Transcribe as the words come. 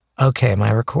Okay, am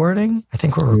I recording? I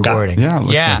think we're recording. Yeah, it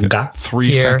looks like it.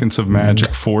 3 seconds of magic,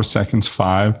 4 seconds,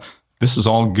 5. This is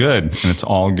all good, and it's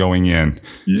all going in.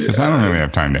 Because I don't really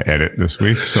have time to edit this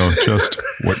week, so just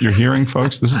what you're hearing,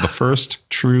 folks, this is the first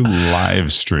true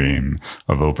live stream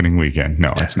of opening weekend.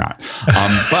 No, it's not.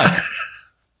 But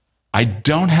I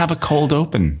don't have a cold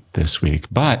open this week,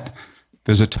 but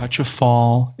there's a touch of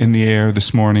fall in the air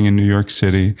this morning in New York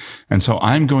City, and so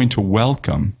I'm going to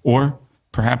welcome, or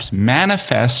perhaps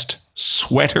manifest,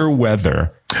 sweater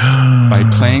weather by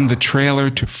playing the trailer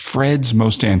to Fred's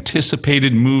most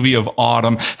anticipated movie of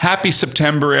autumn. Happy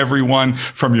September, everyone,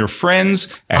 from your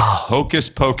friends at Hocus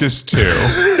Pocus 2.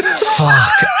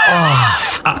 Fuck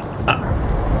off.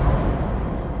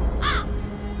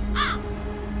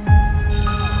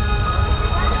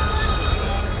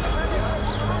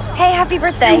 Hey, happy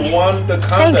birthday. You won the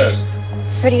contest. Thanks.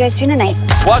 So what are you guys doing tonight?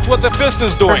 Watch what the fist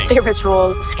is doing. Favorites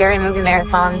rules, scary movie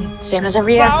marathon, same as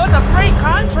every year. Well, it's a free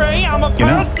country. I'm a person. You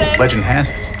know, legend has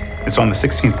it, it's on the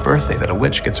 16th birthday that a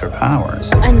witch gets her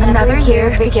powers. Another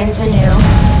year begins anew. The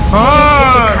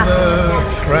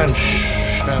French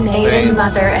champagne. Maiden,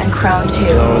 Mother, and Crown too.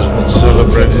 Has been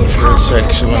celebrated for its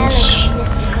excellence.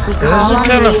 We There's call a on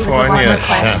California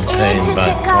champagne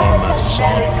by Paul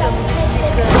Masson,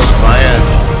 inspired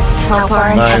Help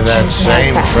our by that intentions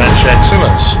same manifest. French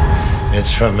excellence.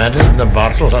 It's fermented in the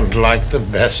bottle, and like the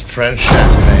best French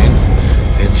champagne,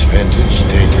 it's vintage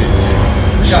dated.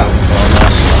 So Paul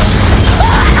Masson.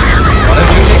 Why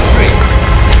don't you take 3?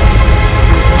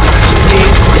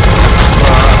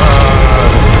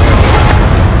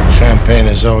 Champagne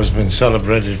has always been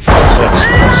celebrated for its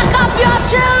excellence. Look up your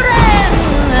children.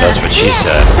 That's what she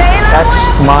said. That's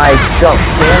my joke.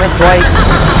 Damn it, Dwight.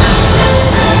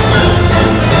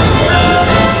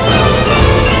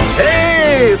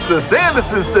 Hey, it's the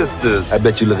Sanderson sisters. I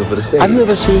bet you're looking for the stage. I've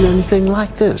never seen anything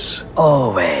like this.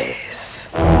 Always.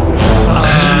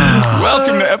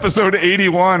 Welcome to episode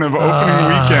 81 of Opening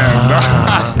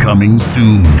Weekend. Coming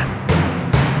soon.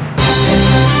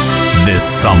 This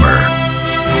summer.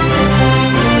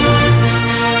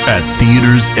 At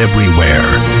theaters everywhere.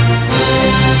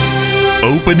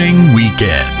 Opening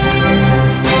Weekend.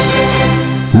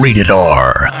 Rated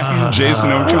R. I'm Jason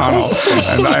O'Connell,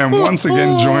 and I am once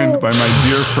again joined by my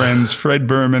dear friends Fred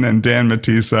Berman and Dan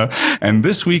Matissa. And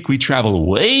this week we travel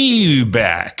way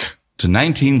back to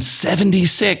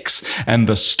 1976 and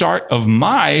the start of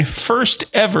my first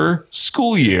ever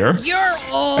school year. You're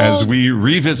old. As we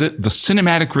revisit the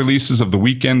cinematic releases of the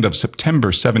weekend of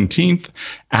September 17th,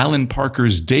 Alan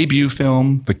Parker's debut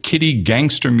film, the kiddie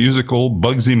gangster musical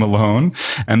Bugsy Malone,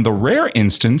 and the rare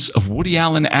instance of Woody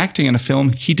Allen acting in a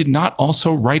film he did not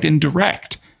also write and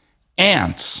direct,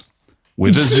 Ants,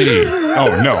 with a Z.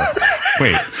 Oh, no.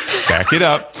 Wait, back it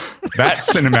up. That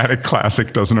cinematic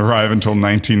classic doesn't arrive until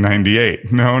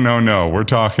 1998. No. We're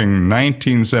talking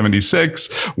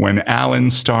 1976, when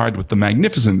Allen starred with the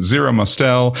magnificent Zero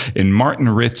Mostel in Martin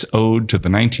Ritt's ode to the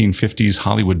 1950s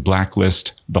Hollywood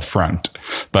blacklist, The Front.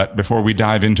 But before we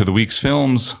dive into the week's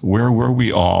films, where were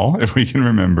we all, if we can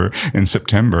remember, in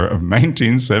September of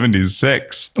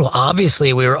 1976? Well,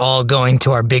 obviously, we were all going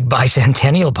to our big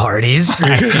bicentennial parties,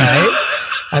 right?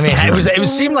 I mean, it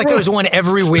seemed like there was one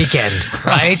every weekend,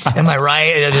 right? Am I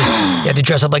right? You had to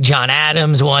dress up like John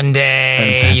Adams one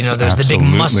day. You know, there's the big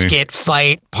musket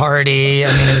fight party.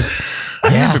 I mean, it was. I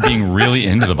remember being really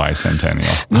into the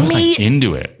bicentennial. I was like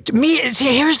into it.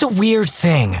 See, here's the weird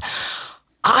thing.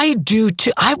 I do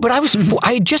too. I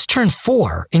just turned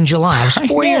 4 in July. I was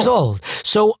 4 years old.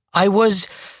 So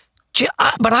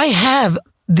but I have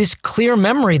this clear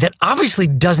memory that obviously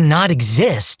does not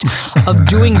exist of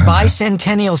doing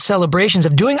bicentennial celebrations, I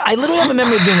literally have a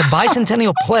memory of doing a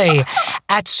bicentennial play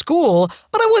at school,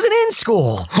 but I wasn't in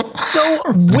school. So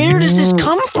where does this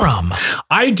come from?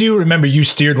 I do remember you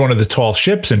steered one of the tall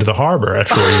ships into the harbor at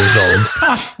 4 years old.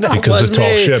 Because the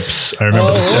tall ships, I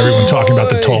remember everyone talking about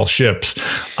the tall ships.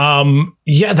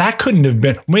 Yeah, that couldn't have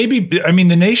been,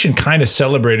 the nation kind of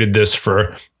celebrated this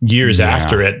for years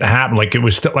after it happened. Like it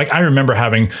was still, like, I remember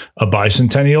having a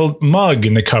bicentennial mug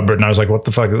in the cupboard and I was like, what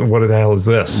the fuck, what the hell is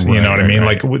this? You know what I mean?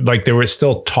 Right. Like there was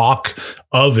still talk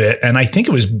of it. And I think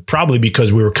it was probably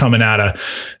because we were coming out of,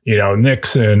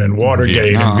 Nixon and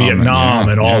Watergate and Vietnam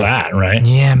and all that, right?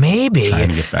 Yeah, maybe.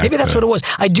 Maybe that's what it was.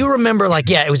 I do remember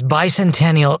it was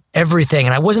bicentennial everything.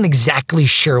 And I wasn't exactly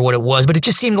sure what it was, but it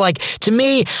just seemed like, to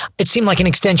me, it seemed like an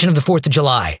extension of the 4th of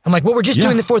July. I'm like, well, we're just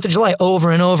doing the 4th of July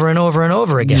over and over and over and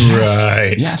over again.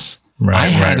 Right. Yes. Right. I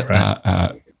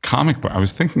had comic book. I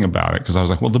was thinking about it because I was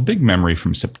like, well, the big memory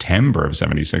from September of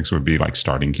 76 would be like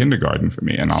starting kindergarten for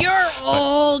me. And You're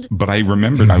old. But I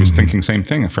remembered I was thinking same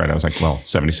thing, Fred. I was like, well,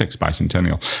 76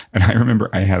 bicentennial. And I remember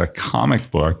I had a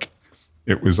comic book.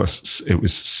 It was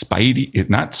Spidey,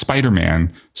 not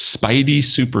Spider-Man, Spidey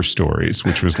Super Stories,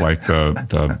 which was like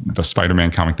the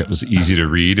Spider-Man comic that was easy to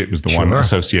read. It was the one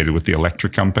associated with the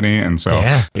electric company. And so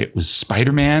it was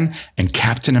Spider-Man and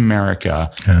Captain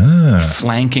America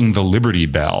flanking the Liberty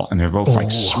Bell. And they're both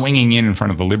like swinging in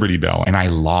front of the Liberty Bell. And I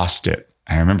lost it.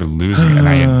 I remember losing it, and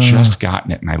I had just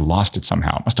gotten it and I lost it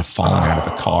somehow. It must have fallen out of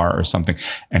the car or something.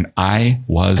 And I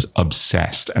was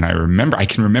obsessed. And I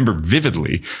can remember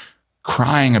vividly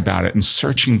crying about it and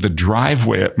searching the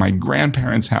driveway at my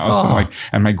grandparents' house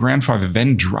and my grandfather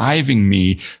then driving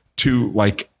me to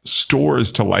like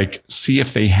stores to like see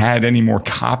if they had any more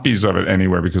copies of it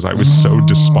anywhere because I was so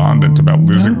despondent about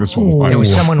losing this one. There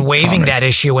was someone waving that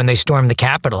issue when they stormed the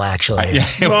Capitol, actually.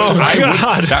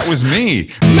 That was me.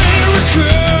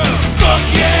 America, fuck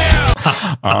yeah!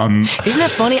 Isn't that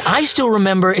funny? I still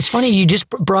remember. It's funny you just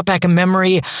brought back a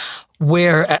memory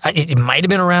where it might have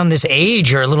been around this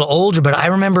age or a little older, but I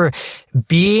remember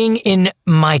being in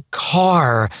my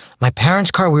car, my parents'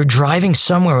 car. We were driving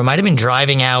somewhere. We might have been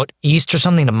driving out east or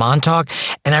something to Montauk.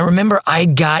 And I remember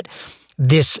I'd got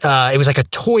this, it was like a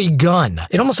toy gun.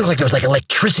 It almost looked like there was like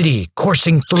electricity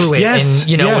coursing through it. Yes,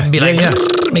 and, it would be like,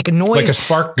 make a noise. Like a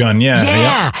spark gun,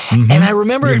 Yeah. Mm-hmm. And I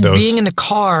remember being in the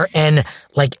car and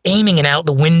like aiming it out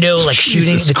the window, like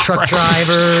shooting the truck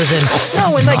drivers.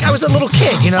 And like I was a little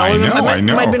kid, I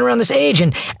might have been around this age.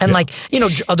 And like,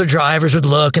 other drivers would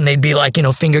look and they'd be like,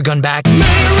 finger gun back. America,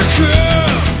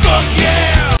 fuck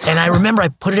yeah! And I remember I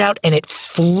put it out and it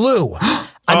flew.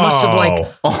 I must have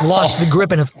lost the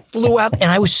grip and it flew out,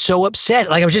 and I was so upset.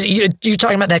 Like I was just you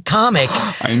talking about that comic.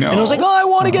 I know. And I was like, I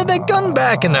want to get that gun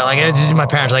back, and they're like, my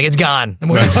parents are like, it's gone.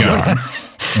 It's gone.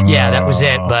 Yeah, that was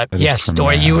it. But yes,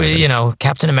 story.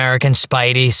 Captain America and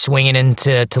Spidey swinging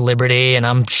into Liberty, and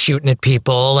I'm shooting at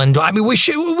people, and I mean, we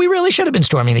really should have been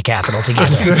storming the Capitol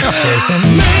together.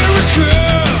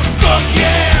 America, fuck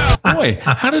yeah! Boy,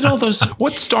 how did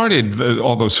what started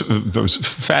all those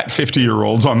fat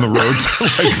 50-year-olds on the road to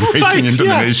like breaking into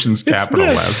the nation's capital?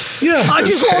 I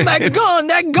just want that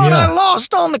gun I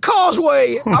lost on the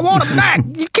causeway. I want it back.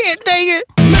 You can't take it.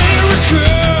 America,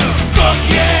 fuck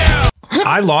yeah!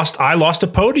 I lost a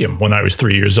podium when I was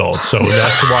 3 years old, so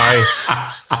that's why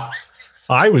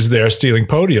I was there stealing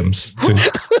podiums.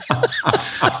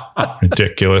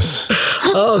 Ridiculous.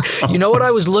 Oh, you know what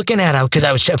I was looking at? Because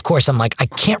I'm like, I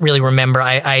can't really remember.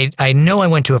 I know I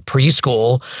went to a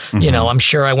preschool. Mm-hmm. I'm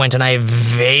sure I went, and I have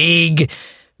vague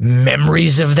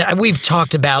memories of that. We've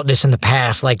talked about this in the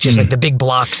past, like just like the big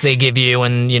blocks they give you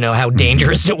and how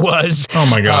dangerous it was. Oh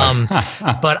my God.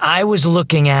 But I was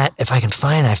looking at, if I can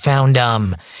find, I found,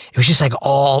 it was just like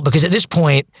because at this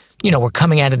point, we're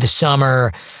coming out of the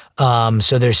summer.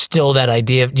 So there's still that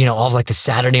idea of, all of like the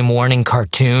Saturday morning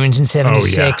cartoons in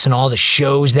 76 and all the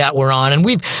shows that were on. And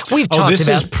we've talked about. This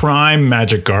is prime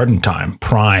Magic Garden time.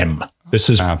 Prime. This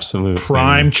is absolutely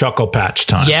prime Chuckle Patch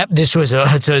time. Yep, this was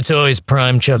it's always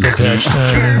prime Chuckle Patch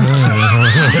time.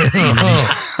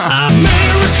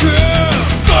 America,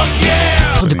 fuck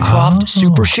yeah! The Croft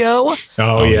Super Show.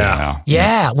 Oh yeah.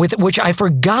 Yeah, with which I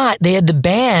forgot they had the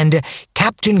band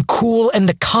Captain Cool and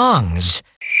the Kongs.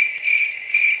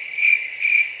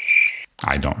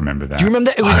 I don't remember that. Do you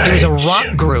remember that? It was a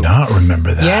rock group. I do not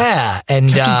remember that. Yeah, and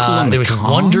there was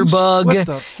Wonderbug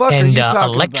and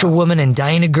Electra Woman and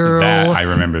Dinah Girl. I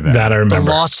remember that. That I remember. The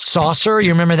Lost Saucer.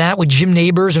 You remember that with Jim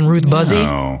Neighbors and Ruth Buzzy?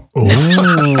 No.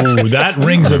 Ooh, that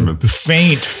rings a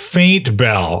faint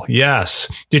bell.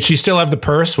 Yes. Did she still have the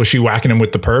purse? Was she whacking him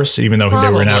with the purse even though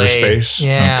they were in outer space?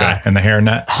 Yeah. Okay. And the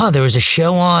hairnet? There was a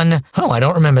show on, I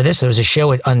don't remember this. There was a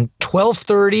show on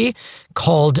 12:30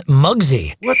 called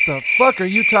Muggsy. What the fuck are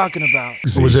you talking about?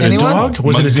 Was it Anyone? a dog?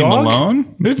 Was Muggsy it a dog? Malone?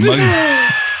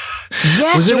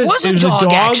 Yes, it was a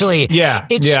dog, actually. Yeah,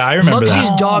 I remember Muggsy's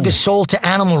that. dog is sold to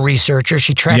animal researchers.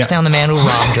 She tracks down the man who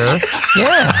robbed her.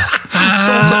 Yeah.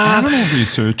 Sold to animal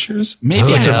researchers? Maybe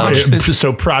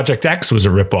So Project X was a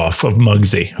ripoff of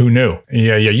Muggsy. Who knew?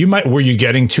 Yeah. Were you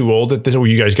getting too old at this? Were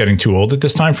you guys getting too old at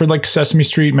this time for like Sesame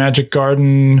Street, Magic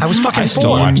Garden? I was fucking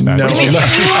still watch that. No.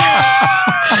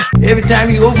 Every time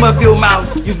you open up your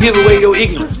mouth, you give away your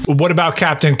ignorance. What about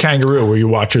Captain Kangaroo? Were you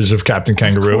watchers of Captain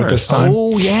Kangaroo at this time?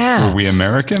 Oh, yeah. Were we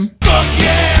American? Fuck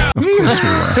yeah! Of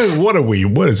course we were. What are we?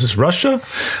 What is this, Russia?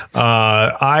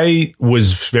 I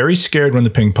was very scared when the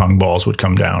ping pong balls would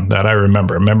come down. That I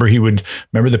remember. Remember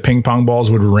the ping pong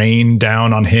balls would rain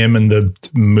down on him and the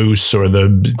moose or the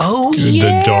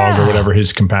dog or whatever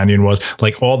his companion was.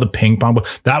 Like all the ping pong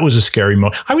balls. That was a scary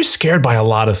moment. I was scared by a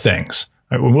lot of things.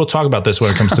 We'll talk about this when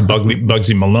it comes to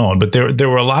Bugsy Malone, but there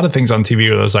were a lot of things on TV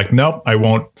where I was like, nope, I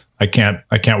won't. I can't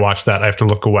watch that. I have to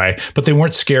look away. But they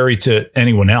weren't scary to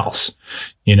anyone else,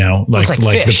 you know. Like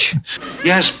fish.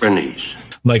 Yes, Bernice.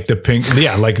 Like the pink,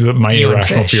 like my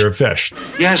irrational fear of fish.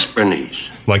 Yes,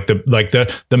 Bernice. Like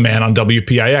the man on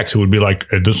WPIX who would be like,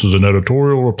 hey, this is an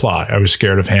editorial reply. I was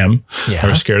scared of him. Yeah. I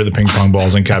was scared of the ping pong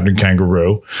balls and Captain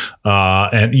Kangaroo.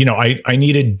 And you know, I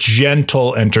needed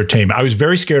gentle entertainment. I was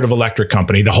very scared of Electric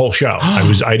Company, the whole show.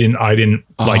 I didn't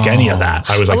like any of that.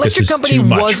 I was like, Electric this is Company too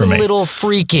much was for me. a little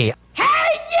freaky.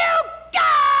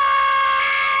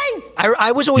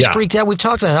 I was always freaked out. We've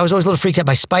talked about it. I was always a little freaked out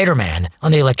by Spider-Man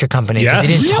on the Electric Company because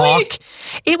he didn't talk.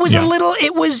 It was a little.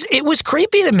 It was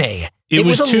creepy to me. It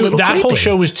was too. That creepy. whole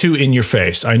show was too in your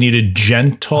face. I needed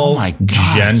gentle. Oh my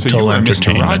God. Gentle so you were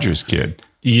entertainment. Mr. Rogers kid.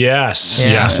 Yes,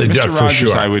 yes, Mr. for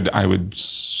Rogers,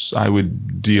 sure. I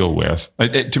would deal with.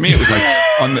 To me, it was like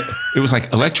it was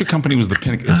like Electric Company was the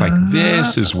pinnacle. It's like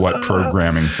this is what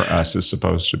programming for us is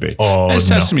supposed to be. And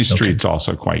Sesame Street's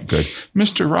also quite good.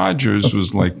 Mr. Rogers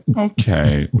was like,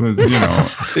 okay, you know,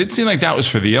 it seemed like that was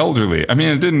for the elderly. I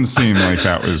mean, it didn't seem like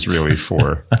that was really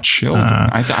for children.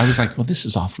 I was like, well, this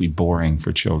is awfully boring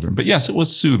for children. But yes, it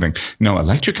was soothing. No,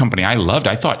 Electric Company, I loved.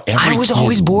 I thought I was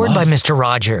always bored by Mr.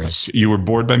 Rogers. You were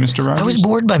bored by Mr. Rogers? I was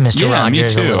bored by Mr.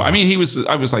 Rogers. Me too. I mean,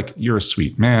 I was like, you're a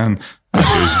sweet man.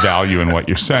 There's value in what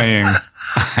you're saying.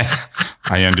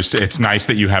 I understand. It's nice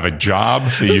that you have a job.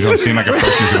 You don't seem like a person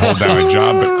who can hold down a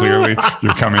job, but clearly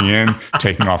you're coming in,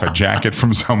 taking off a jacket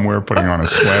from somewhere, putting on a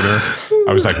sweater.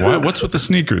 I was like, what? What's with the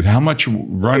sneakers? How much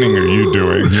running are you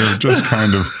doing? You're just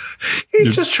kind of...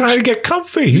 He's just trying to get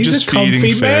comfy. He's a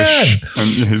comfy man. And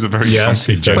he's a very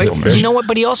comfy gentleman. But you know what?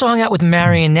 But he also hung out with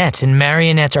marionettes, and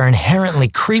marionettes are inherently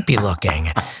creepy looking.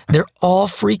 They're all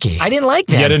freaky. I didn't like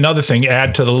them. Yet another thing,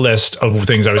 add to the list of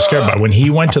things I was scared about. When he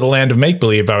went to the land of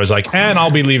make-believe, I was like, and I'll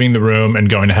be leaving the room and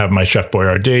going to have my Chef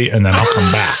Boyardee, and then I'll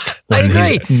come back. I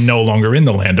agree. He's no longer in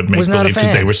the land of make-believe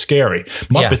because they were scary.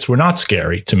 Muppets were not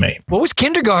scary to me. What was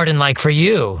kindergarten like for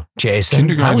you, Jason?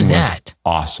 Kindergarten How was that?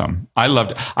 Awesome. I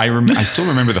loved it. I still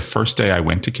remember the first day I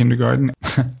went to kindergarten.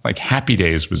 Like Happy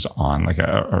Days was on, like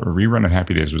a rerun of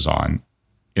Happy Days was on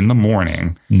in the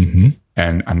morning,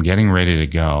 and I'm getting ready to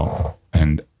go,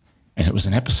 and it was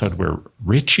an episode where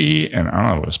Richie and I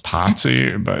don't know, it was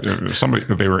Potsy, but it was somebody.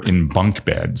 They were in bunk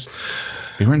beds.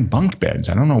 They were in bunk beds.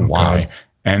 I don't know why. God.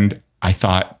 And I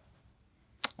thought,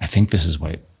 I think this is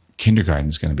what kindergarten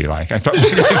is going to be like. I thought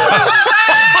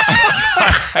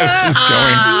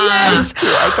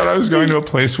I was going to a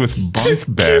place with bunk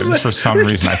beds for some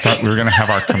reason. I thought we were going to have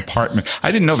our compartment.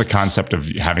 I didn't know the concept of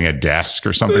having a desk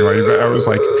or something like that. I was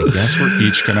like, I guess we're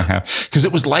each going to have, because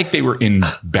it was like they were in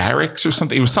barracks or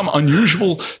something. It was some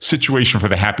unusual situation for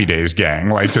the Happy Days gang.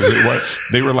 Like,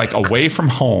 they were like away from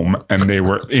home and they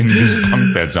were in these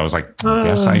bunk beds. I was like,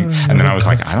 and then I was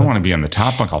like, I don't want to be on the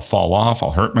top bunk. I'll fall off.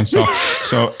 I'll hurt myself.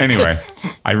 So anyway,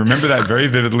 I remember that very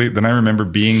vividly. Then I remember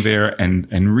being there and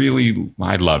really,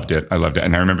 I loved it.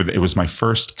 And I remember that it was my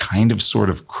first kind of sort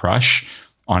of crush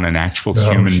on an actual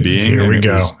human being. Here we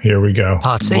go.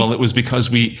 Potsy? Well, it was because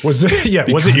was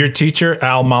it your teacher,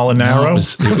 Al Molinaro? No,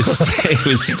 it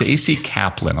was Stacy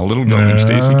Kaplan, a little girl named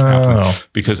Stacy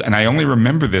Kaplan. And I only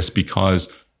remember this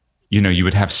because, you know, you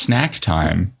would have snack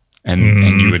time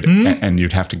and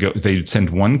you'd have to go, they'd send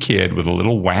one kid with a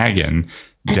little wagon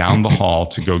down the hall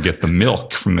to go get the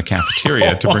milk from the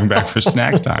cafeteria to bring back for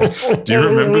snack time. Do you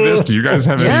remember this? Do you guys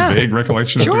have any vague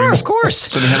recollection of doing this? Sure, of course.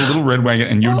 So they had a little red wagon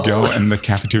and you'd go and the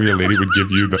cafeteria lady would give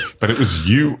you but it was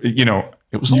you know,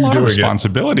 it was a lot of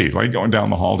responsibility, like going down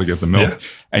the hall to get the milk. Yeah.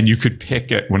 And you could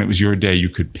pick it when it was your day, you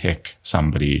could pick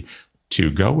somebody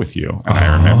to go with you. And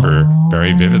I remember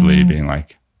very vividly being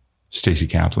like, Stacy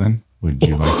Kaplan, would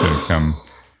you like to come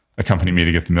accompany me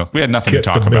to get the milk? We had nothing to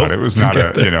talk about. It was not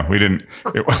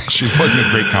she wasn't a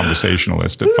great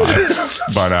conversationalist at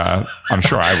 5, but I'm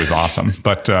sure I was awesome.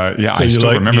 But so I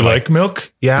still remember. You like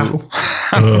milk? Yeah.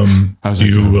 Do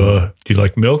you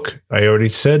like milk? I already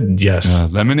said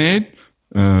yes. Lemonade?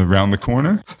 Around the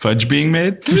corner, fudge being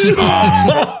made. Did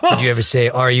you ever say,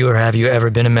 are you or have you ever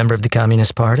been a member of the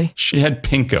Communist Party? She had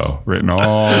Pinko written all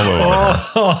over her.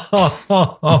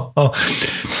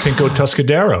 Pinko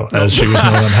Tuscadero, as she was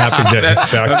known on Happy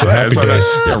Days.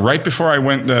 Yeah, right before I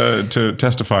went to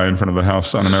testify in front of the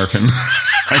House Un-American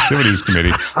Activities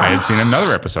Committee, I had seen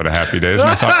another episode of Happy Days, and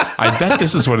I thought, I bet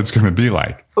this is what it's going to be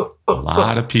like. A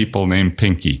lot of people named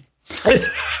Pinky.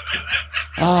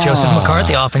 Joseph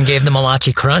McCarthy often gave the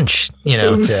Malachi Crunch,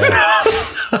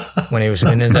 when he was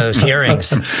in those hearings.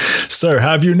 Sir,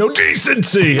 have you no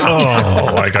decency?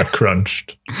 Oh, I got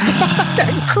crunched.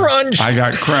 I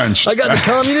got crunched. I got the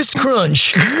communist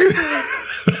crunch.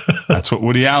 That's what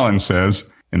Woody Allen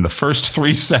says in the first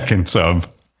 3 seconds of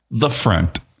The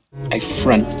Front. I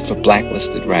front for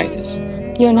blacklisted writers.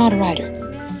 You're not a writer.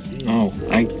 No,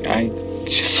 I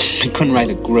couldn't write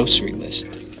a grocery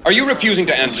list. Are you refusing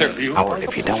to answer? Howard,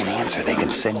 if you don't answer, they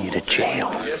can send you to jail.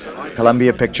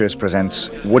 Columbia Pictures presents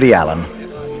Woody Allen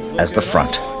as The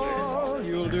Front.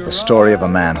 The story of a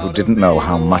man who didn't know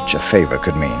how much a favor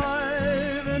could mean.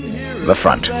 The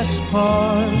Front.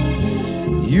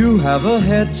 You have a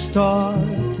head start.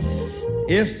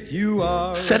 If you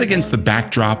are set against the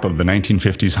backdrop of the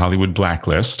 1950s Hollywood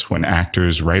blacklist, when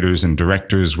actors, writers, and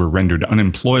directors were rendered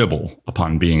unemployable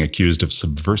upon being accused of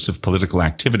subversive political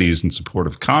activities in support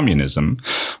of communism,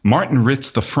 Martin Ritt's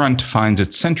The Front finds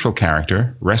its central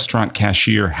character, restaurant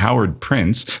cashier Howard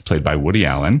Prince, played by Woody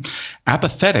Allen,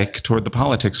 apathetic toward the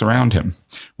politics around him.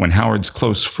 When Howard's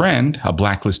close friend, a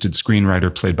blacklisted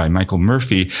screenwriter played by Michael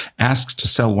Murphy, asks to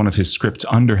sell one of his scripts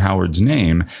under Howard's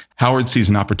name, Howard sees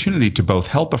an opportunity to both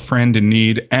help a friend in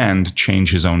need and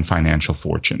change his own financial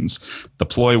fortunes. The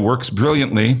ploy works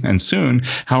brilliantly, and soon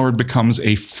Howard becomes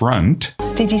a front.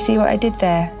 Did you see what I did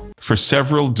there? For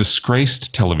several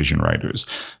disgraced television writers.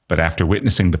 But after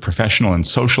witnessing the professional and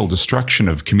social destruction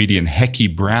of comedian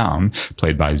Hecky Brown,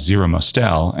 played by Zira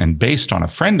Mostel, and based on a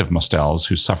friend of Mostel's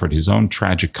who suffered his own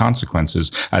tragic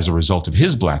consequences as a result of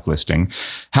his blacklisting,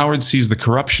 Howard sees the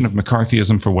corruption of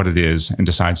McCarthyism for what it is and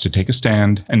decides to take a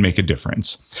stand and make a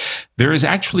difference. There is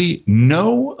actually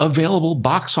no available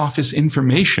box office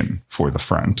information for The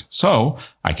Front, so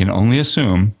I can only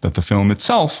assume that the film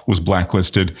itself was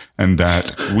blacklisted and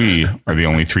that we are the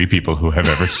only 3 people who have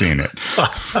ever seen it.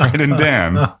 Fred and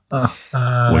Dan,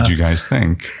 what'd you guys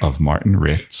think of Martin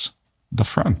Ritt's The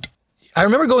Front? I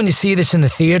remember going to see this in the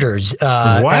theaters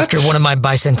after one of my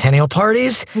bicentennial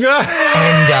parties. And no,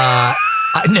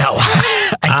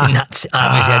 I did not.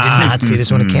 Obviously, I did not see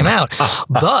this when it came out.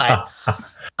 But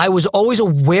I was always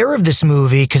aware of this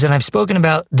movie because, and I've spoken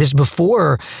about this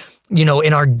before,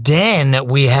 in our den,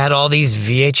 we had all these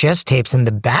VHS tapes in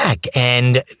the back,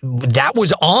 and that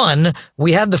was on.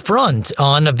 We had The Front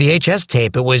on a VHS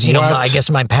tape. It was, I guess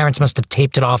my parents must have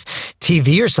taped it off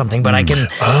TV or something, but I can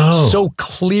so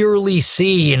clearly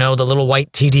see, the little white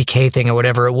TDK thing or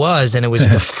whatever it was, and it was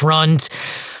The Front.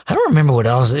 I don't remember what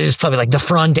else. It was probably like The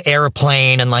Front,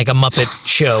 Airplane, and like a Muppet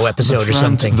Show episode or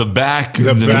something. The back,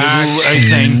 the middle,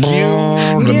 thank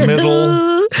you. The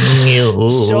middle.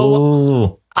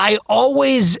 So I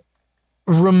always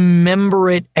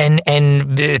remember it and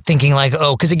thinking like,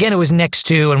 because again, it was next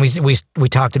to, and we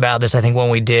talked about this, I think when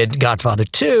we did Godfather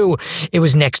 2, it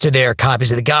was next to their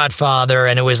copies of The Godfather,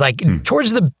 and it was like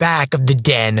towards the back of the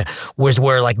den was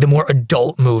where like the more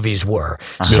adult movies were.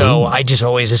 So I just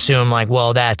always assumed like,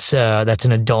 well, that's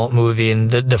an adult movie,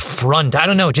 and the Front, I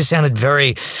don't know, it just sounded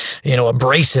very,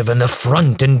 abrasive, and The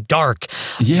Front and dark.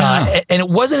 Yeah. And it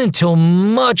wasn't until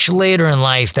much later in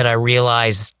life that I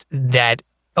realized that,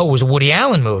 it was a Woody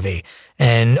Allen movie.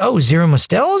 And, Zira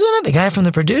Mostel was in it? The guy from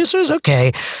The Producers?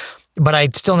 Okay. But I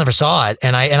still never saw it.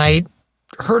 And I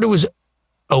heard it was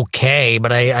okay,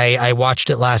 but I watched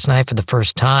it last night for the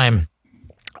first time.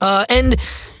 And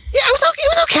yeah, it was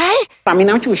okay. I mean,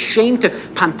 aren't you ashamed to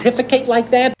pontificate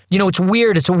like that? It's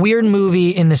weird. It's a weird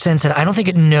movie in the sense that I don't think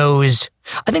it knows.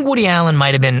 I think Woody Allen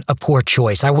might have been a poor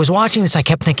choice. I was watching this, I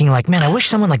kept thinking like, man, I wish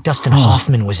someone like Dustin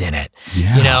Hoffman was in it.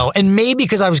 Yeah. And maybe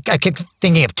because I kept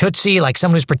thinking of Tootsie, like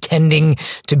someone who's pretending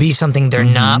to be something they're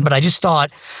not, but I just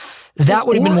thought that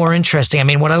would have been more interesting. I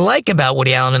mean, what I like about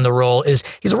Woody Allen in the role is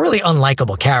he's a really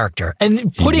unlikable character.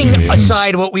 And putting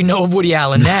aside what we know of Woody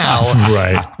Allen now,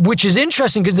 right, which is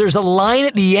interesting because there's a line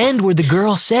at the end where the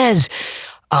girl says,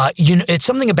 it's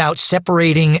something about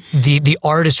separating the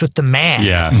artist with the man.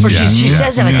 Yes, or she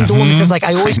says that. I think the woman says like,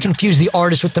 I always confuse the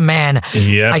artist with the man.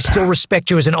 Yep. I still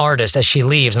respect you as an artist as she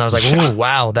leaves. And I was like, ooh,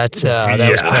 wow, that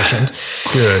was prescient.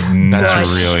 Good.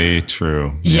 That's really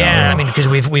true. Yeah, I mean, because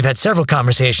we've had several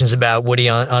conversations about Woody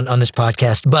on this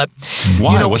podcast, but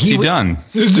why? What's he done?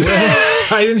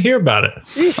 I didn't hear about it.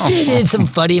 He did some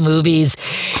funny movies.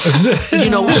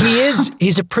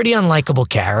 He's a pretty unlikable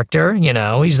character.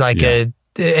 He's like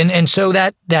and so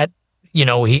that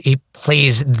he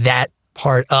plays that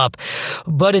part up,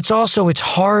 but it's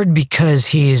hard because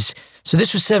so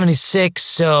this was 76,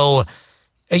 so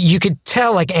you could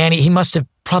tell like Annie, he must have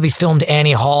probably filmed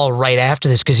Annie Hall right after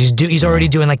this because he's already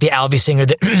doing like the Alvy Singer,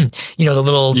 the the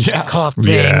little cough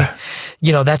thing.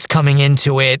 That's coming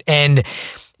into it, and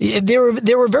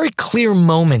there were very clear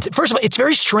moments. First of all, it's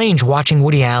very strange watching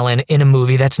Woody Allen in a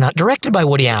movie that's not directed by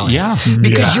Woody Allen.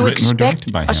 Because you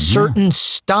expect a certain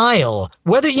style,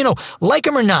 whether like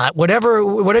him or not. Whatever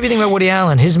you think about Woody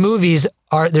Allen, his movies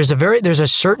there's a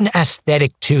certain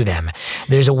aesthetic to them.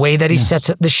 There's a way that he sets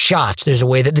up the shots. There's a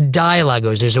way that the dialogue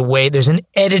goes. There's an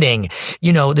editing.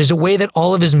 There's a way that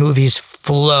all of his movies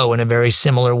flow in a very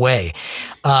similar way,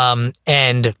 so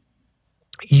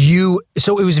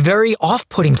it was very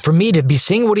off-putting for me to be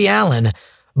seeing Woody Allen,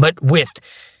 but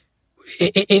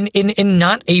in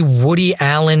not a Woody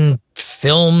Allen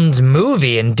filmed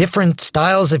movie, and different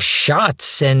styles of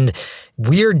shots and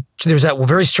weird. There's that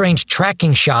very strange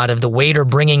tracking shot of the waiter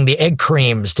bringing the egg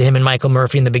creams to him and Michael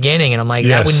Murphy in the beginning, and I'm like,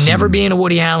 that would never be in a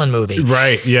Woody Allen movie,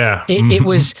 right? Yeah, it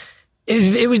was.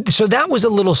 So that was a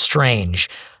little strange,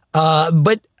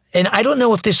 and I don't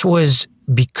know if this was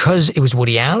because it was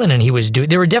Woody Allen and he was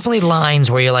there were definitely lines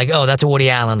where you're like, oh, that's a Woody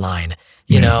Allen line,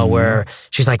 where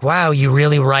she's like, wow, you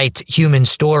really write human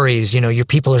stories, your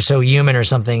people are so human or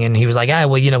something. And he was like,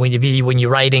 when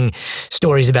you're writing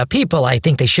stories about people, I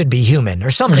think they should be human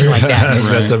or something like that.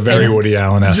 That's a very Woody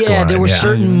Allen-esque line. There were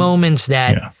certain moments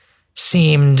that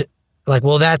seemed like,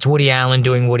 well, that's Woody Allen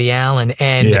doing Woody Allen.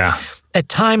 And at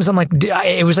times I'm like,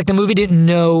 it was like the movie didn't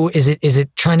know, is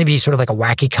it trying to be sort of like a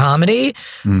wacky comedy?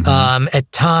 At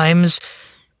times,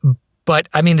 but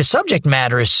I mean, the subject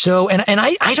matter is so, and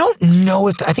I don't know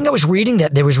I think I was reading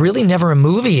that there was really never a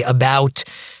movie about,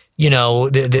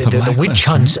 the witch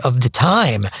hunts of the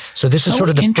time. So this is sort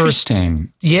of the interesting.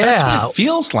 First. Yeah. That's what it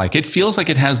feels like. It feels like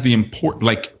it has the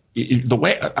the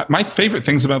way my favorite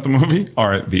things about the movie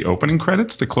are the opening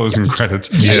credits, the closing credits,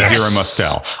 and Zero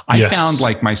Mostel. I found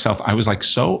myself, I was like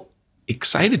so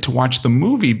excited to watch the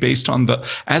movie based on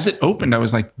as it opened. I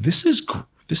was like, this is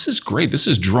great. This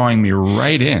is drawing me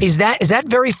right in. Is that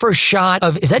very first shot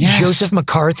of, is that Joseph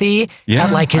McCarthy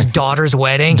at like his daughter's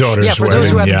wedding? For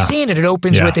those who haven't seen it, it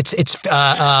opens with it's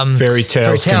fairy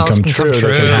tales can come true.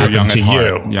 Young to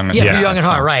you. Young at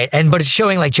heart, right. But it's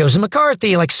showing like Joseph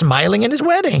McCarthy like smiling at his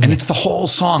wedding. And it's the whole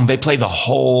song. They play the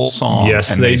whole song.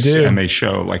 Yes, they do. And they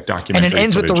show like documentary and it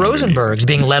ends with the Rosenbergs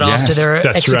being led off to their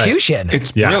execution. Right.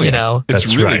 It's brilliant.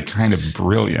 It's really kind of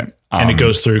brilliant. And it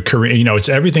goes through Korea. It's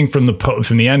everything from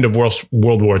the end of World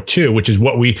War II, which is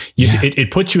what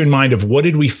it puts you in mind of what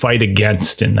did we fight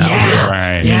against in that war?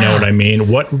 Right. You know what I mean?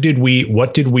 What did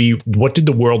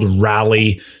the world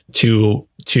rally to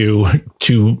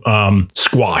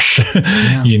squash?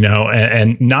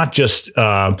 And not just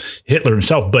Hitler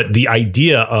himself, but the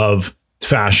idea of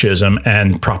fascism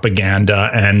and propaganda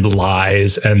and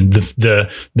lies and the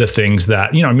things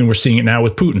that, we're seeing it now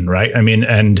with Putin, right? I mean,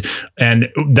 and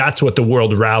that's what the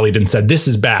world rallied and said, this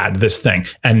is bad, this thing.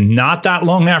 And not that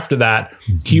long after that,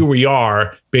 here we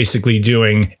are basically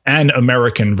doing an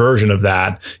American version of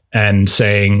that and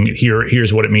saying,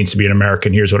 here's what it means to be an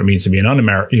American. Here's what it means to be an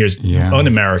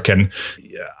un-American.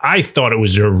 I thought it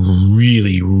was a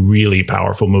really, really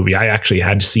powerful movie. I actually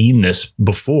had seen this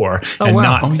before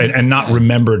and not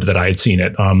remembered that I had seen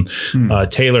it.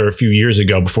 Taylor, a few years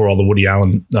ago, before all the Woody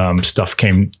Allen stuff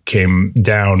came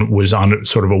down, was on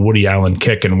sort of a Woody Allen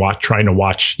kick and trying to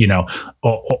watch,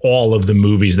 all of the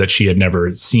movies that she had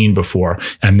never seen before.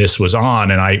 And this was on,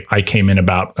 and I came in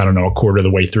about, I don't know, a quarter of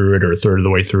the way through it or a third of the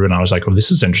way through, and I was like, oh,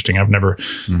 this is interesting. I've never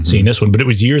seen this one, but it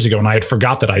was years ago, and I had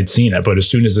forgot that I'd seen it. But as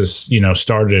soon as this,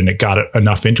 started and it got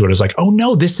enough into it, I was like, oh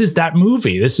no, this is that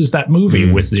movie. This is that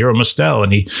movie with Zero Mostel,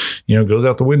 and he, goes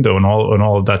out the window and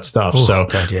all of that stuff.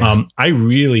 I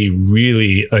really,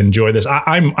 really enjoy this.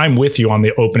 I'm with you on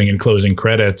the opening and closing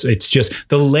credits. It's just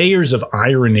the layers of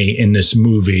irony in this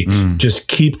movie just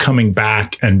keep coming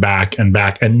back and back and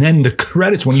back, and then the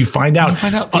credits when you find out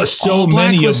so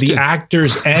many of the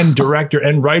actors and director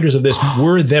and writers of this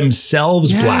were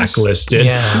themselves blacklisted,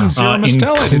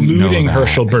 including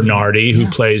Herschel Bernardi, who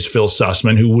plays Phil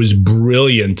Sussman, who was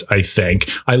brilliant, I think.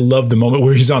 I love the moment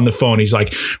where he's on the phone. He's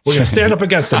like, we're going to stand up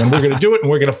against them and we're going to do it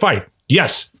and we're going to fight.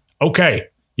 Yes. Okay.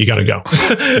 You got to go.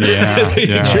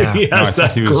 He has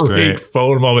that great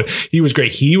phone moment. He was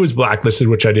great. He was blacklisted,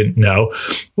 which I didn't know.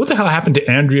 What the hell happened to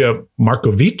Andrea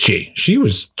Markovici? She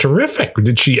was terrific.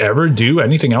 Did she ever do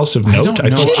anything else of note? I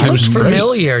thought she looked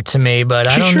familiar to me, but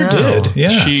I don't know. She sure did. Yeah.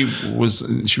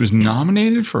 She was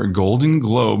nominated for a Golden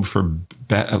Globe for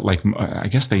I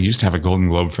guess they used to have a Golden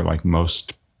Globe for like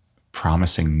most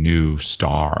promising new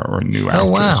star or new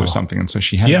actress or something. And so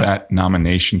she had that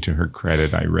nomination to her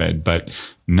credit, I read. But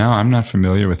no, I'm not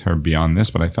familiar with her beyond this,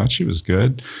 but I thought she was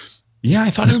good. Yeah, I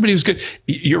thought everybody was good.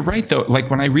 You're right, though. Like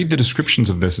when I read the descriptions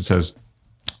of this, it says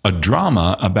a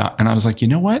drama about, and I was like, you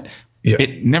know what? Yeah.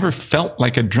 It never felt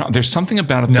like a drama. There's something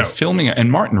about it, the filming,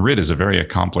 and Martin Ritt is a very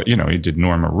accomplished, he did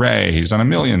Norma Ray. He's done a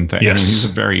million things. Yes. I mean, he's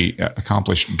a very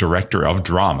accomplished director of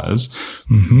dramas.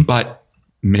 Mm-hmm. But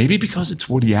maybe because it's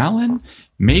Woody Allen,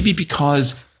 maybe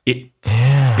because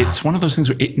it's one of those things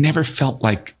where it never felt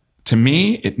like, to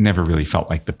me, it never really felt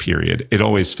like the period. It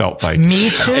always felt like me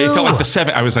too. It felt like the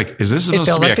 70s. I was like, "Is this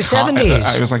supposed to be like the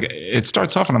 70s?" I was like, it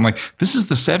starts off, and I'm like, "This is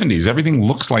the 70s. Everything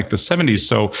looks like the 70s."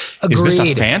 So, Is this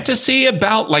a fantasy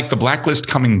about like the Blacklist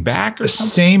coming back or something?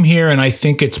 Same here, and I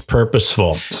think it's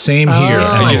purposeful. Same here,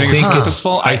 and I think it's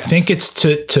purposeful. I think it's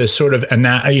to sort of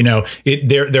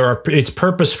it's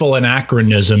purposeful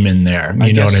anachronism in there.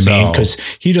 You know what I mean? Because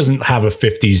he doesn't have a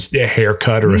 50s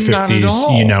haircut or a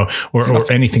 50s,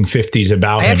 or anything 50s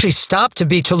about him. I actually stopped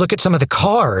to look at some of the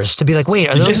cars to be like, wait,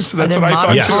 are those? Yes, that's what I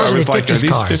thought too. I was like, are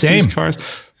these 50s cars?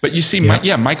 But you see,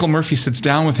 Michael Murphy sits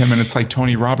down with him, and it's like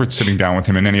Tony Roberts sitting down with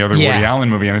him in any other Woody Allen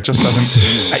movie, and it just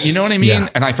doesn't. You know what I mean? Yeah.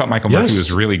 And I thought Michael Murphy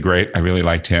was really great. I really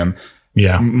liked him.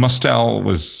 Yeah, Mostel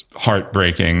was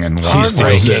heartbreaking, and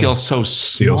he feels so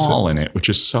small in it, which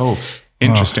is so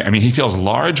interesting. I mean, he feels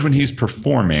large when he's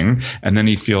performing, and then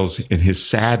he feels in his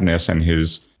sadness and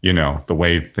his, the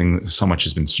way so much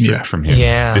has been stripped from him.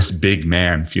 Yeah. This big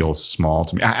man feels small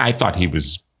to me. I thought he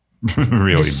was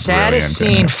really the saddest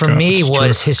scene for me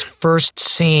was his first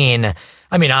scene.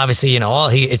 I mean, obviously, his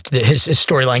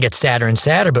storyline gets sadder and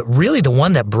sadder, but really the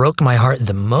one that broke my heart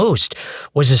the most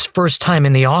was his first time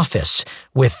in the office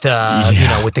with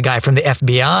with the guy from the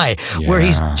FBI, where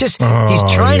he's just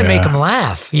he's trying to make him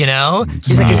laugh.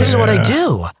 He's like, "This is what I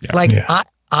do." Yeah. Like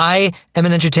I am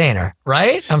an entertainer,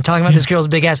 right? I'm talking about this girl's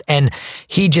big ass, and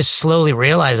he just slowly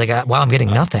realized, like, wow, I'm getting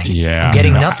nothing. I'm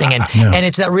getting nothing, and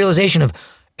it's that realization of,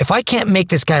 if I can't make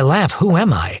this guy laugh, who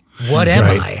am I? What am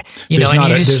I?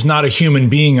 There's not a human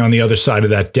being on the other side of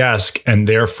that desk, and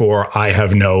therefore I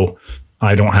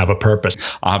don't have a purpose.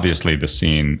 Obviously, the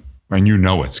scene, and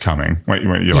it's coming.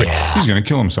 When you're like, he's going to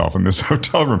kill himself in this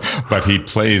hotel room, but he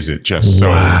plays it just so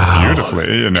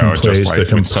beautifully. Just like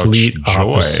with such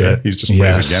joy. Opposite. He's just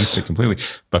plays against it completely.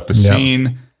 But the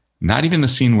scene, not even the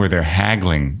scene where they're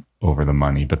haggling over the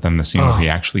money, but then the scene where he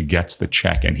actually gets the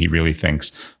check and he really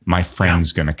thinks, my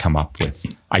friend's going to come up with,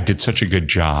 I did such a good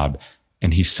job.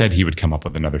 And he said he would come up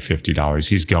with another $50.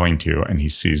 He's going to, and he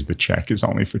sees the check is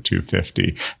only for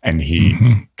 $250. And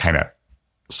he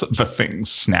the thing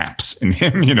snaps in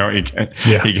him, he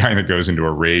kind of goes into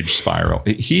a rage spiral.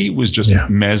 He was just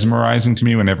mesmerizing to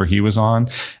me whenever he was on.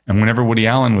 And whenever Woody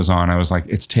Allen was on, I was like,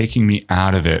 it's taking me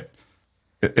out of it.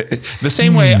 The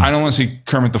same way I don't want to see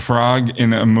Kermit the Frog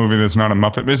in a movie that's not a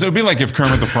Muppet. It would be like if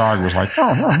Kermit the Frog was like,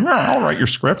 I'll write your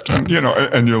script. And,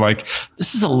 and you're like,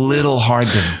 this is a little hard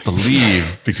to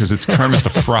believe because it's Kermit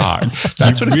the Frog.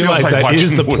 That's what it feels like. That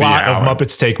is the Woody plot Allen. of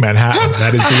Muppets Take Manhattan.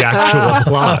 That is the actual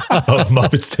plot of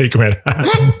Muppets Take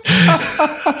Manhattan.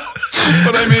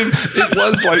 But I mean, it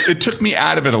was like, it took me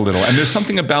out of it a little. And there's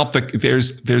something about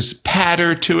there's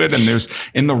patter to it. And there's,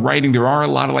 in the writing, there are a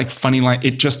lot of like funny lines.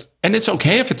 And it's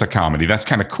okay if it's a comedy. That's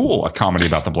kind of cool, a comedy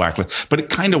about the Blacklist. But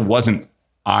it kind of wasn't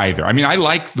either. I mean, I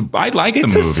like the movie.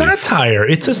 It's a satire.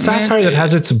 It's a satire that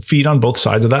has its feet on both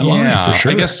sides of that line, for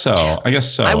sure. I guess so.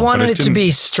 I wanted it to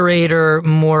be straighter,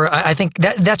 more. I think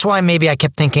that's why maybe I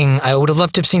kept thinking I would have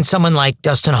loved to have seen someone like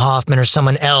Dustin Hoffman or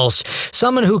someone else,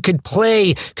 someone who could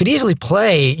easily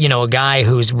play, a guy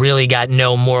who's really got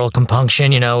no moral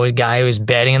compunction, a guy who's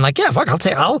betting and like, yeah, fuck, I'll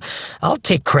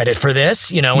take credit for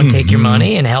this, and take your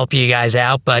money and help you guys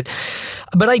out. But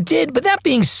I did. But that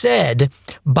being said,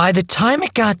 by the time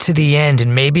it got to the end,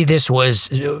 and maybe this was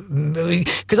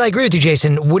because I agree with you,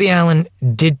 Jason, Woody Allen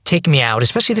did take me out,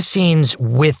 especially the scenes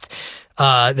with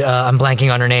I'm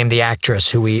blanking on her name, the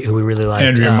actress who we really liked,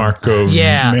 Andrea Marcovici.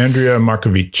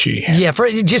 Yeah,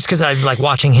 just because I like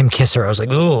watching him kiss her, I was like,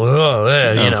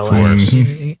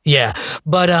 yeah.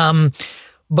 But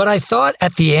I thought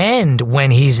at the end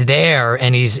when he's there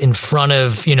and he's in front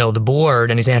of the board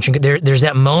and he's answering, there's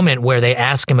that moment where they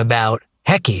ask him about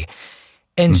Hecky.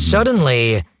 And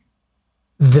suddenly,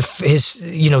 you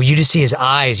just see his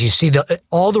eyes, you see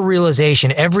all the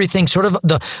realization, everything, sort of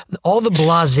all the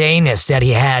blaseness that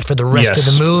he had for the rest of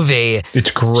the movie.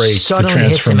 It's great. Suddenly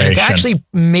hits him, and it's actually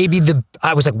maybe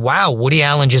I was like, wow, Woody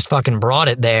Allen just fucking brought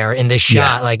it there in this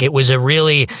shot. Yeah. Like it was a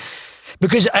really,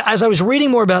 because as I was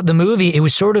reading more about the movie, it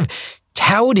was sort of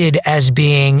touted as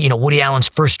being, Woody Allen's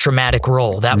first dramatic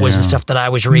role. That was the stuff that I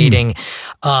was reading,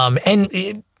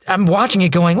 I'm watching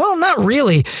it going, well, not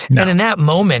really. No. And in that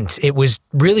moment, it was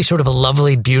really sort of a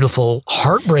lovely, beautiful,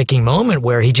 heartbreaking moment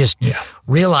where he just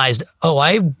realized, oh,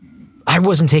 I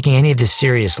wasn't taking any of this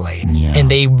seriously. Yeah. And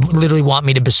they literally want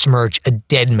me to besmirch a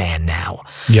dead man now.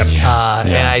 Yep.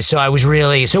 And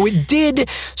so it did.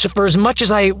 So for as much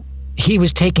as he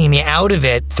was taking me out of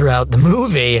it throughout the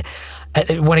movie,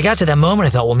 when it got to that moment, I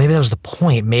thought, well, maybe that was the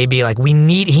point. Maybe like he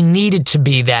needed to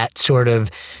be that sort of,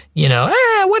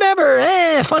 whatever,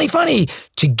 funny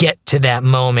to get to that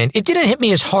moment. It didn't hit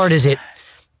me as hard as it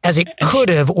could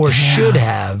have or should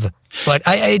have, but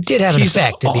it did have an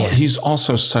effect at the end. He's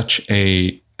also such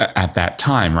at that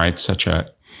time, right? Such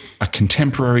a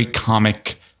contemporary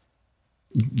comic,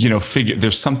 figure.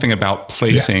 There's something about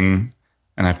placing,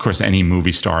 and of course, any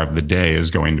movie star of the day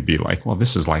is going to be like, well,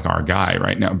 this is like our guy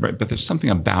right now. But there's something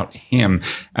about him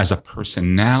as a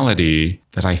personality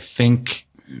that I think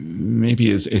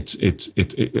maybe it's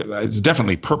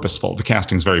definitely purposeful. The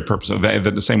casting's very purposeful.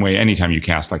 The same way anytime you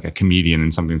cast like a comedian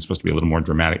in something that's supposed to be a little more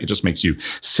dramatic, it just makes you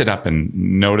sit up and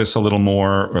notice a little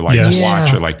more, or like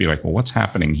watch, or like be like, well, what's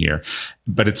happening here?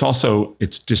 But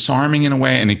it's disarming in a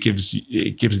way, and it gives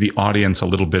the audience a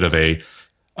little bit of a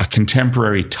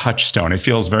contemporary touchstone. It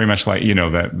feels very much like,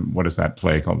 that, what is that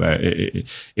play called?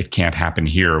 It Can't Happen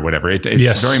Here, or whatever.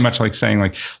 It's very much like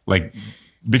saying like,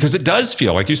 because it does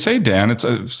feel like you say, Dan, it's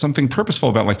something purposeful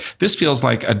about like, this feels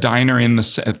like a diner in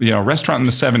the, restaurant in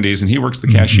the 70s, and he works the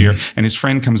cashier, and his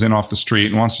friend comes in off the street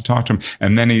and wants to talk to him.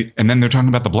 And then they're talking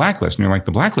about the blacklist, and you're like,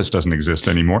 the blacklist doesn't exist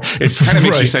anymore. It kind of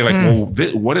makes you say like, well,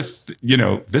 what if,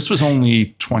 this was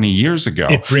only 20 years ago,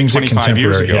 it brings 25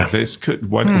 years ago. Yeah. This could,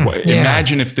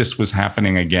 imagine if this was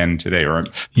happening again today, or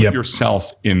put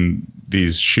yourself in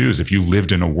these shoes. If you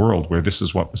lived in a world where this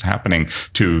is what was happening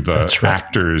to the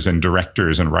actors and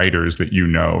directors and writers that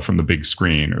from the big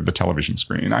screen or the television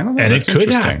screen. I don't know. And it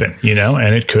could happen,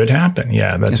 and it could happen.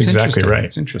 Yeah, that's exactly right.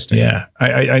 It's interesting. Yeah.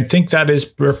 I think that is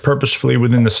purposefully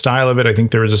within the style of it. I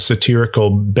think there is a satirical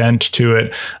bent to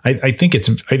it. I think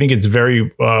it's very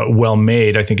well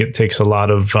made. I think it takes a lot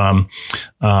of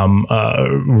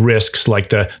risks, like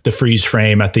the freeze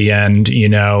frame at the end,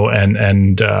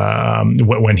 and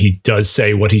when he does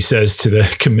say what he says to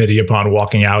the committee upon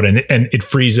walking out, and it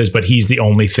freezes, but he's the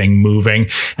only thing moving.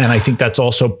 And I think that's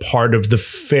also part of the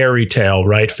fairy tale,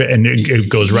 right? And it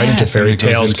goes right into fairy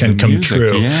tales can come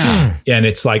true. Yeah. And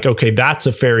it's like, okay, that's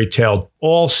a fairy tale.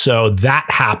 Also, that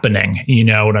happening,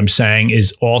 what I'm saying,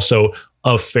 is also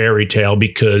a fairy tale,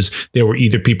 because there were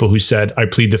either people who said, I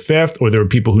plead the fifth, or there were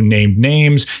people who named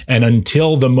names. And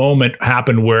until the moment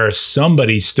happened where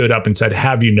somebody stood up and said,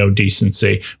 have you no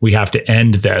decency? We have to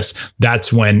end this.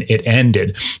 That's when it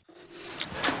ended.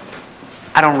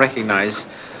 I don't recognize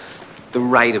the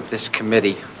right of this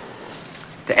committee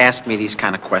to ask me these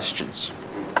kind of questions.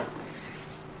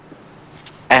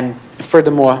 And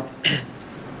furthermore,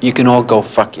 you can all go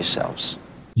fuck yourselves.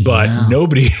 But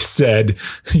nobody said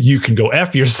you can go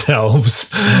F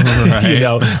yourselves.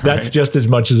 Right, that's just as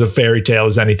much as a fairy tale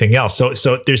as anything else.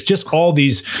 So there's just all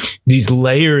these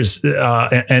layers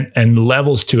and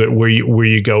levels to it where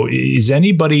you go, is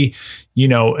anybody,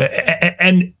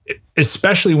 and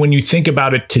especially when you think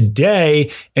about it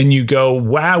today and you go,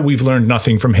 wow, we've learned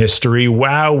nothing from history.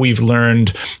 Wow, we've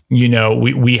learned,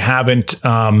 we haven't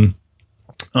learned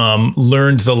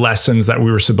the lessons that we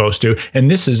were supposed to.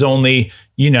 And this is only,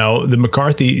 the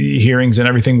McCarthy hearings and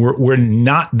everything were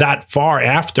not that far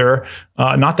after,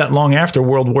 not that long after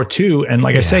World War II. And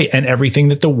like I say, and everything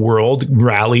that the world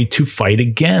rallied to fight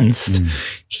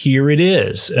against, here it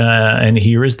is. And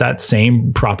here is that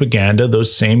same propaganda,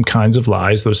 those same kinds of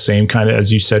lies, those same kind of,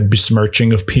 as you said,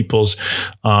 besmirching of people's,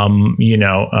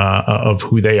 of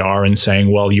who they are, and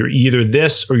saying, well, you're either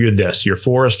this or you're this, you're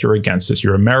for us or against us,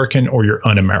 you're American or you're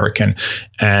un-American.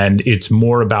 And it's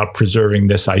more about preserving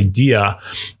this idea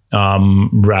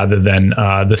rather than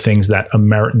the things that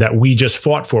that we just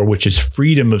fought for, which is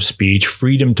freedom of speech,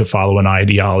 freedom to follow an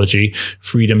ideology,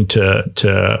 freedom to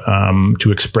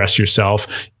express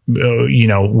yourself.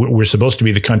 We're supposed to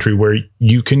be the country where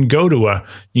you can go to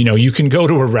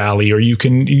a rally, or you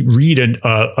can read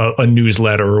a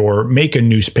newsletter, or make a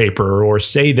newspaper, or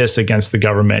say this against the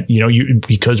government,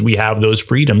 because we have those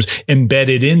freedoms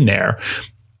embedded in there.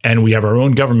 And we have our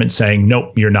own government saying,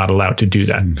 nope, you're not allowed to do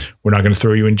that. We're not going to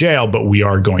throw you in jail, but we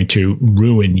are going to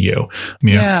ruin you.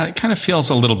 Yeah, it kind of feels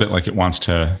a little bit like it wants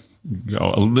to be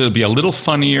a little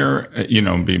funnier,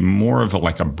 be more of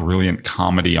a brilliant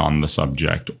comedy on the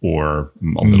subject, or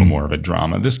a little more of a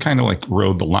drama. This kind of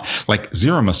rode the line, like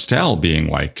Zero Mostel being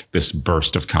like this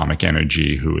burst of comic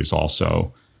energy, who is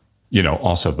also,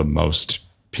 also the most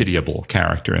pitiable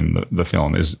character in the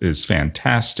film is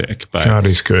fantastic. But God,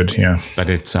 he's good. Yeah. But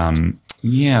it's,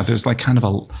 there's like kind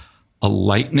of a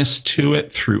lightness to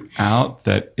it throughout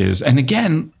that is, and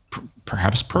again,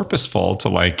 perhaps purposeful to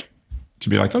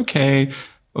be like, okay,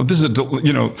 well, this is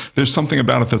there's something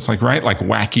about it that's like, right, like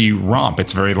wacky romp.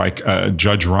 It's very like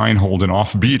Judge Reinhold and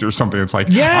Offbeat or something. It's like,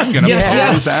 I'm going to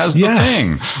pose as the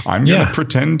thing. I'm going to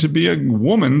pretend to be a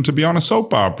woman to be on a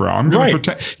soap opera. I'm going to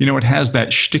pretend, it has that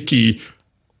shticky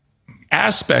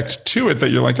aspect to it that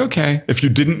you're like, okay, if you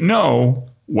didn't know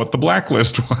what the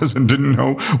blacklist was and didn't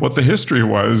know what the history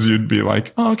was, you'd be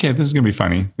like, oh, okay, this is going to be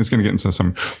funny. It's going to get into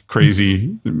some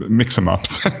crazy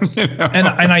mix-em-ups. And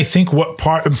I think what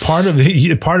part of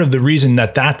the reason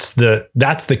that's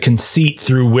the conceit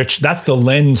through which, that's the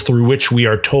lens through which we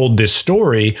are told this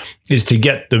story, is to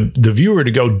get the viewer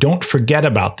to go, don't forget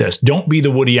about this. Don't be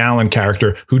the Woody Allen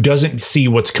character who doesn't see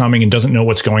what's coming and doesn't know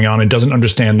what's going on and doesn't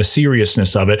understand the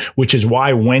seriousness of it, which is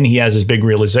why when he has his big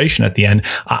realization at the end,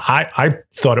 I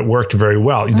thought it worked very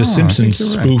well. The Simpsons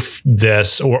spoof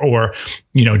this or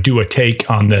do a take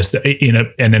on this in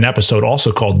an episode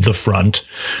also called The Front.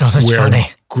 Oh, that's where funny.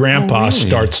 Grandpa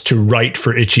starts to write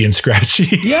for Itchy and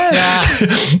Scratchy.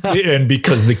 Yes. And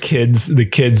because the kids,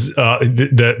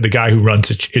 the guy who runs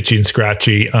Itchy and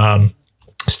Scratchy,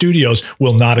 Studios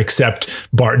will not accept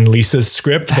Bart and Lisa's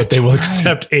script, but they will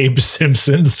accept Abe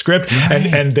Simpson's script.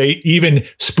 And they even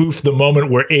spoof the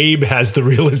moment where Abe has the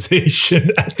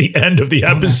realization at the end of the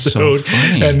episode.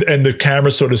 So and the camera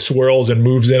sort of swirls and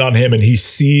moves in on him and he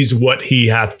sees what he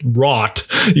hath wrought,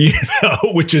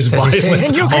 which is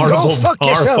violent, horrible,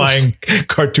 horrifying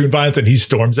cartoon violence. And he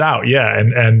storms out. Yeah.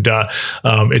 And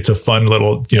it's a fun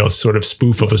little, sort of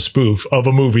spoof of a spoof of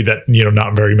a movie that,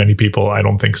 not very many people, I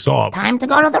don't think, saw. Time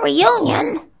to go to the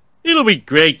reunion. It'll be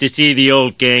great to see the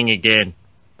old gang again.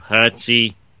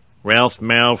 Patsy, Ralph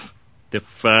Malph, the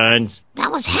Fonz.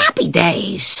 That was happy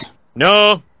days.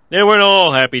 No, they weren't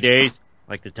all happy days.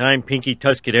 Like the time Pinky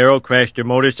Tuscadero crashed her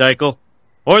motorcycle.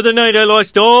 Or the night I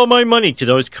lost all my money to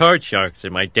those card sharks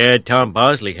and my dad, Tom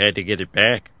Bosley, had to get it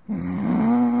back.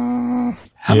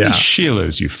 How many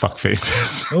Sheilas, you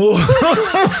fuckfaces?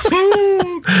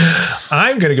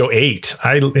 I'm going to go 8.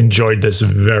 I enjoyed this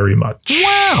very much.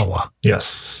 Wow.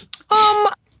 Yes.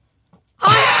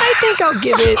 I think I'll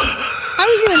give it, I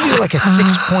was going to do like a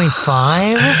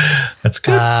 6.5. That's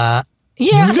good. I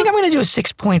think I'm going to do a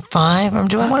 6.5.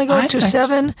 Do I want to go to a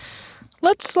 7?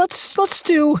 Let's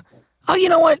do, you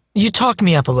know what? You talked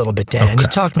me up a little bit, Dan. Okay. You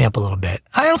talked me up a little bit.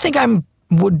 I don't think I'll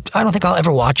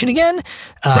ever watch it again.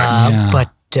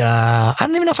 But I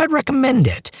don't even know if I'd recommend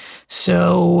it.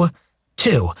 So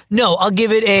 2. No, I'll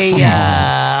give it a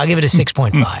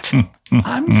 6.5.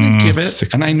 I'm going to give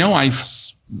it, and I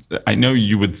know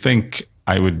you would think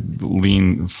I would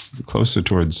lean closer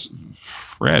towards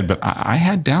Fred, but I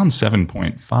had down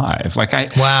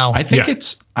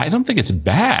 7.5. I don't think it's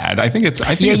bad. I think it's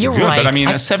good. Right. But I mean,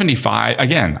 a 75,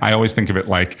 again, I always think of it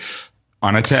like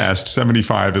on a test,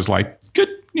 75 is like, good.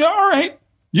 Yeah, all right.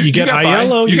 You get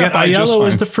Aiello. You get Aiello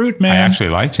as the fruit man. I actually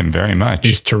liked him very much.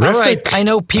 He's terrific. All right. I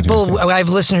know people, I have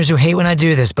listeners who hate when I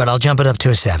do this, but I'll jump it up to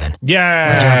a 7.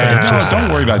 Yeah.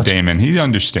 Don't worry about Damon. He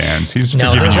understands. He's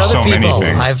forgiven you so many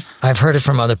things. I've heard it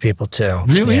from other people too.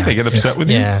 Really? Yeah. They get upset with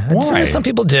you? Yeah. Why? Some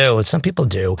people do.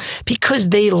 Because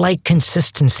they like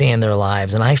consistency in their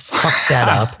lives, and I fuck that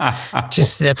up.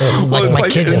 That's like my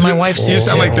kids and my wife say. You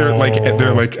sound like they're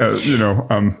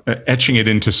etching it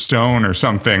into stone or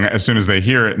something as soon as they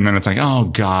hear it, and then it's like, oh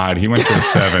God, he went to a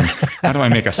 7. How do I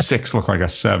make a 6 look like a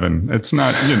 7? It's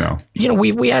not,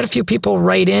 we had a few people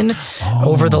write in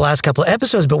over the last couple of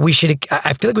episodes, but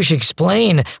I feel like we should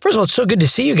explain. First of all, it's so good to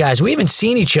see you guys. We haven't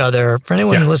seen each other. For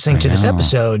anyone listening to this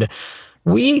episode,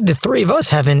 the three of us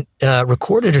haven't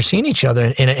recorded or seen each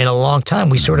other in a long time.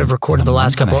 We sort of recorded the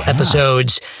last couple of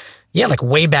episodes. Yeah, like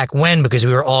way back when, because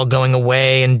we were all going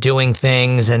away and doing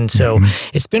things. And so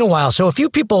it's been a while. So a few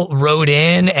people wrote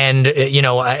in and,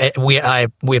 we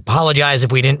apologize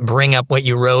if we didn't bring up what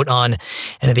you wrote on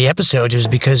any of the episodes. It was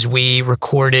because we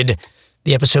recorded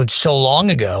the episode so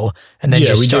long ago and then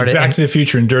just started. We did Back to the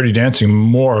Future and Dirty Dancing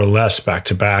more or less back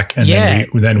to back. And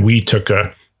then we took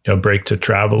a break to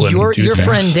travel. And your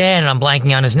friend Dan, and I'm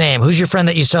blanking on his name. Who's your friend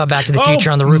that you saw Back to the Future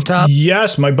on the rooftop?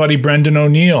 Yes, my buddy Brendan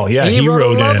O'Neill. Yeah, he wrote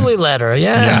a lovely letter.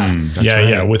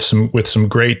 Yeah, with some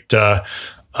great. Didn't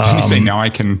he say now I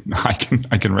can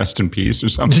rest in peace or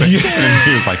something? And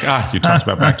he was like, you talked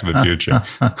about Back to the Future.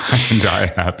 I can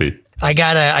die happy. I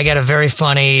got a very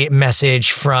funny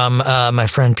message from my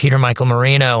friend Peter Michael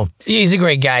Marino. He's a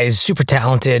great guy. He's super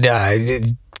talented.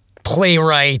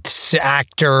 playwright,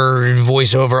 actor,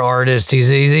 voiceover artist.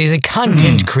 He's a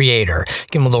content creator.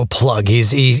 Give him a little plug.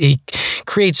 He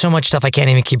creates so much stuff I can't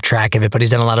even keep track of it. But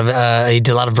he's done he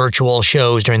did a lot of virtual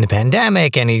shows during the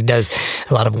pandemic, and he does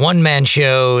a lot of one-man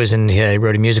shows, and he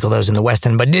wrote a musical that was in the West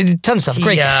End. But did tons of stuff.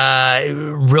 Great. He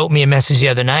wrote me a message the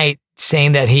other night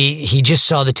saying that he just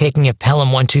saw The Taking of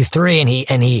Pelham 1, 2, 3, and he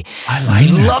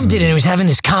loved it, and he was having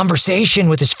this conversation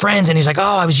with his friends, and he's like,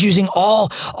 "Oh, I was using all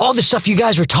the stuff you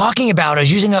guys were talking about. I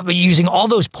was using all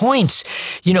those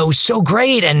points. It was so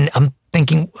great." And I'm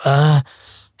thinking,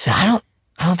 so I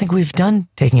don't think we've done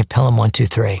Taking of Pelham 1, 2,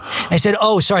 3. I said,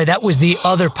 "Oh, sorry, that was the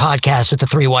other podcast with the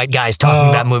three white guys talking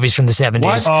about movies from the 70s.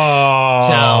 What? Oh,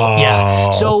 so yeah.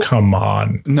 So come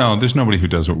on. No, there's nobody who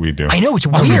does what we do. I know, it's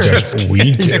weird.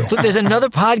 We do. There's another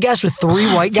podcast with three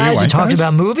white guys who talk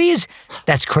about movies.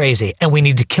 That's crazy, and we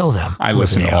need to kill them. I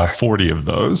listen to all 40 of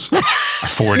those.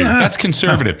 40. That's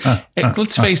conservative. Hey,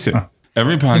 let's face it.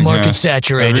 Every podcast, the market's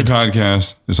saturated. Every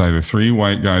podcast is either three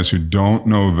white guys who don't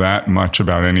know that much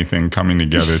about anything coming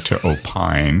together to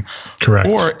opine. Correct.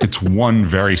 Or it's one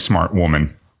very smart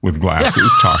woman with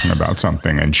glasses talking about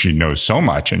something, and she knows so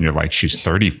much, and you're like, she's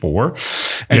 34?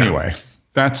 Anyway,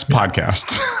 that's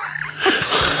podcasts.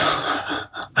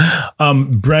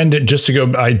 Brendan, just to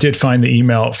go, I did find the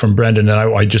email from Brendan, and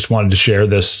I just wanted to share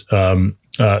this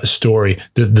story,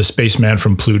 the spaceman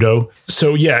from Pluto.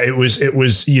 So yeah, it was,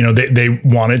 they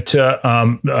wanted to,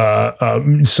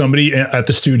 somebody at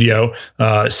the studio,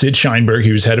 Sid Sheinberg,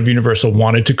 he was head of Universal,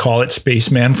 wanted to call it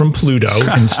Spaceman from Pluto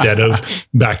instead of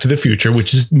Back to the Future,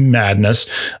 which is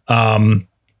madness.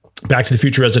 Back to the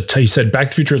Future he said, Back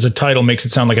to the Future as a title makes it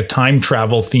sound like a time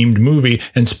travel themed movie,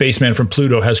 and Spaceman from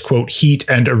Pluto has, quote, heat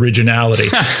and originality.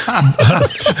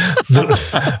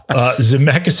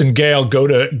 Zemeckis and Gale go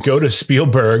to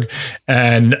Spielberg,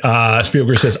 and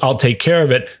Spielberg says, "I'll take care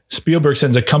of it." Spielberg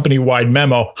sends a company-wide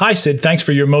memo. "Hi, Sid, thanks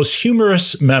for your most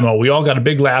humorous memo. We all got a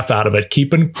big laugh out of it.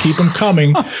 Keep them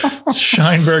coming."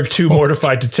 Sheinberg, too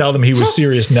mortified to tell them he was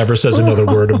serious, never says another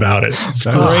word about it. It's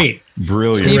great.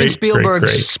 Brilliant. Steven Spielberg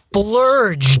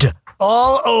splurged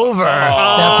all over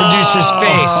that producer's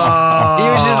face. He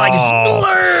was just like,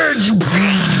 splurge.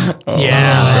 He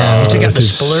took out the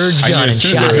splurge gun and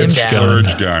shot him down.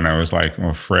 Splurge gun. I was like,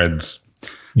 well, Fred's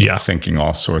thinking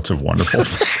all sorts of wonderful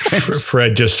things.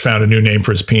 Fred just found a new name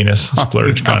for his penis.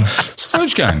 Splurge gun.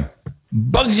 Splurge gun.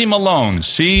 Bugsy Malone.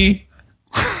 See?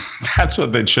 That's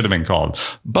what they should have been called.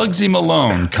 Bugsy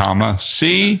Malone, comma,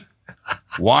 see?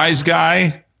 Wise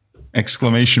guy?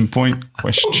 Exclamation point,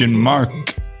 question mark.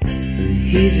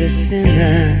 He's a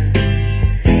sinner,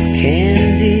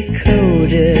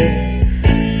 candy-coated.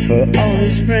 For all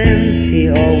his friends, he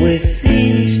always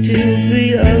seems to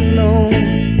be alone.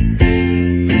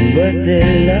 But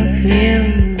they love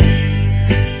him,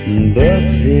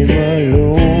 Bugsy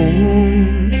Malone.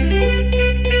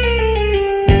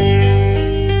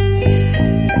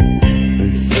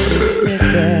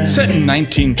 Set in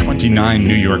 1929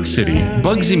 New York City,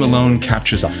 Bugsy Malone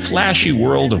captures a flashy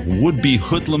world of would-be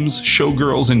hoodlums,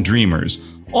 showgirls, and dreamers,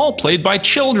 all played by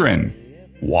children.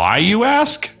 Why, you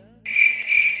ask?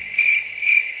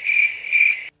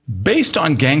 Based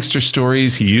on gangster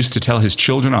stories he used to tell his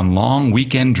children on long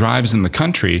weekend drives in the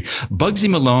country, Bugsy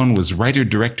Malone was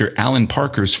writer-director Alan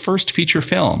Parker's first feature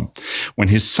film. When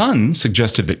his son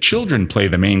suggested that children play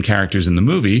the main characters in the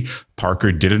movie,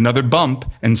 Parker did another bump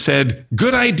and said,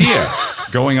 "Good idea,"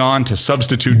 going on to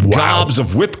substitute gobs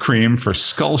of whipped cream for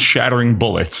skull-shattering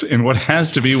bullets in what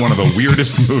has to be one of the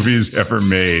weirdest movies ever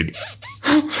made.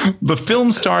 The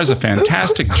film stars a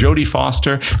fantastic Jodie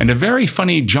Foster and a very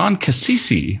funny John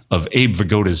Cassisi of Abe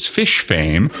Vigoda's Fish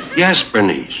fame. Yes,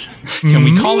 Bernice. Can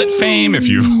we call it fame if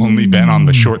you've only been on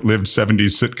the short-lived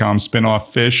 70s sitcom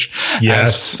spin-off Fish? Yes.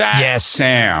 As Fat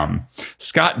Sam.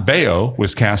 Scott Baio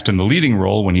was cast in the leading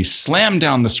role when he slammed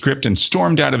down the script and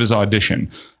stormed out of his audition.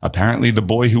 Apparently, the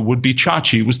boy who would be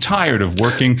Chachi was tired of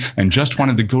working and just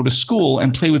wanted to go to school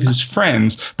and play with his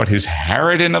friends, but his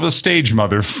harridan of a stage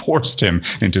mother forced him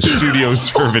into studio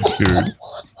servitude.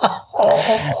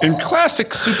 In classic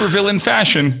supervillain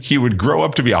fashion, he would grow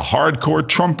up to be a hardcore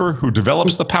trumper who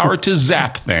develops the power to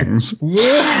zap things. The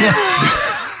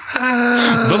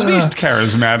least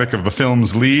charismatic of the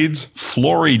film's leads,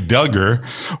 Florrie Duggar,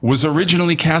 was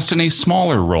originally cast in a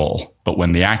smaller role. But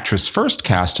when the actress first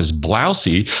cast as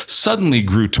Blousey suddenly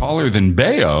grew taller than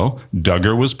Bayo,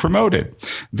 Duggar was promoted.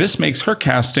 This makes her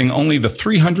casting only the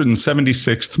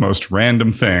 376th most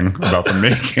random thing about the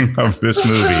making of this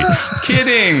movie.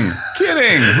 Kidding!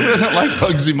 Who doesn't like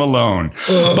Bugsy Malone?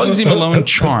 Bugsy Malone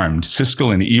charmed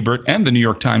Siskel and Ebert and the New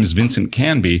York Times' Vincent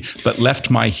Canby, but left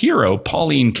my hero,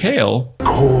 Pauline Kael,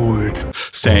 cold,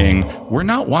 saying, "We're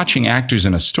not watching actors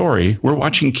in a story, we're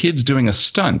watching kids doing a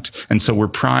stunt, and so we're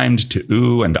primed to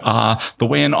ooh and ah the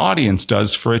way an audience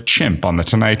does for a chimp on The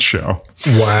Tonight Show."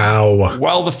 Wow.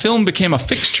 While the film became a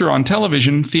fixture on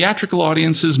television, theatrical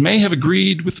audiences may have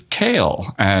agreed with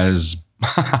Kael as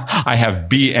I have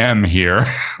BM here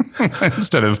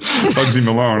instead of Bugsy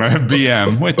Malone. I have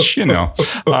BM, which,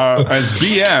 as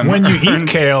BM. When you eat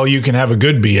kale, you can have a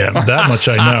good BM. That much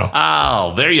I know.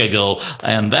 Oh, there you go.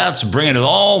 And that's bringing it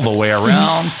all the way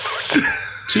around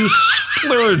to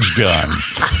Splurge Gun,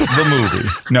 the movie.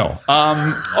 No.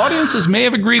 Audiences may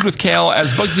have agreed with Kael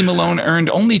as Bugsy Malone earned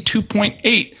only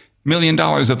 $2.8 million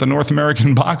at the North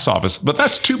American box office, but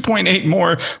that's 2.8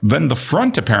 more than The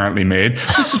Front apparently made.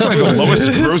 This is probably the lowest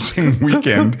grossing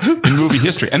weekend in movie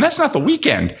history. And that's not the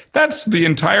weekend. That's the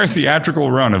entire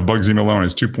theatrical run of Bugsy Malone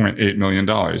is $2.8 million.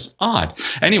 Odd.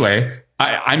 Anyway,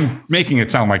 I'm making it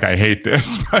sound like I hate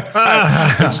this, but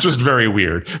it's just very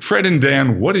weird. Fred and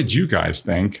Dan, what did you guys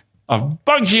think of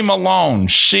Bugsy Malone?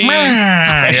 See?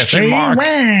 Question mark.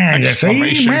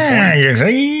 Exclamation point.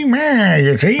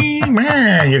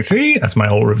 You see? That's my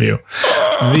whole review.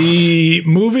 The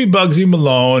movie Bugsy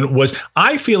Malone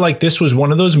I feel like this was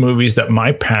one of those movies that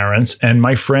my parents and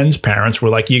my friends' parents were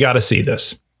like, you got to see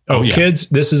this. Oh, yeah. Kids,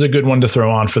 this is a good one to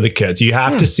throw on for the kids. You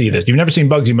have to see this. You've never seen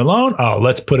Bugsy Malone? Oh,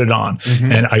 let's put it on.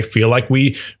 Mm-hmm. And I feel like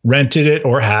we rented it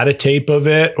or had a tape of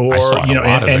it, or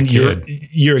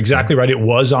you're exactly right. It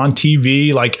was on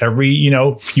TV like every,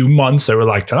 few months. They were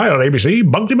like, tonight on ABC,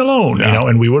 Bugsy Malone,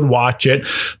 and we would watch it.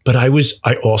 But I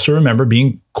also remember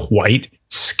being quite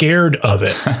scared of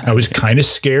it. I was kind of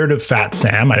scared of Fat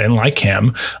Sam. I didn't like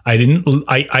him.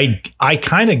 I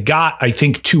kind of got, I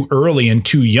think, too early and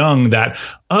too young that,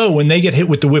 when they get hit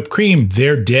with the whipped cream,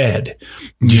 they're dead.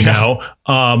 They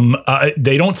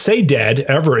don't say dead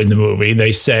ever in the movie.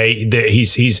 They say that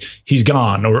he's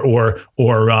gone or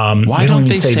why don't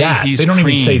they say that? They don't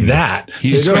even say that.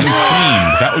 He's been creamed.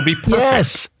 That would be perfect.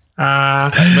 Yes.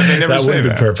 But they never say that.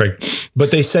 Would be perfect.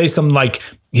 But they say something like,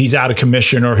 he's out of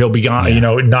commission, or he'll be gone,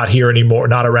 not here anymore,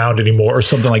 not around anymore, or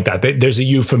something like that. There's a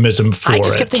euphemism for it. I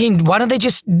just kept thinking, why don't they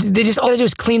just all they do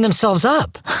is clean themselves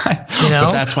up? But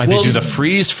that's why they do the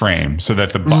freeze frame so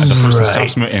that the person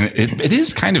stops moving. And it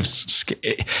is kind of,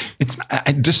 it's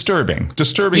disturbing.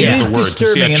 Disturbing is the word. To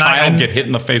see a child get hit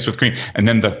in the face with cream, and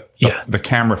then the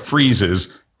camera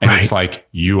freezes. And it's like,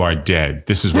 you are dead.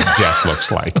 This is what death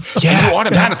looks like. And you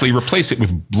automatically replace it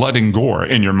with blood and gore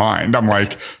in your mind. I'm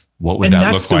like, what would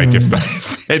that look like if the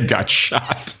head got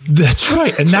shot? That's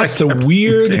right. And that's the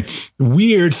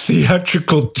weird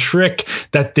theatrical trick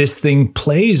that this thing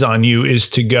plays on you, is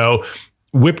to go,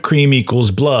 whipped cream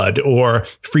equals blood, or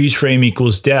freeze frame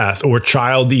equals death, or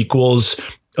child equals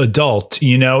adult.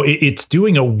 It's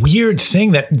doing a weird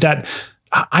thing that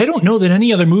I don't know that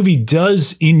any other movie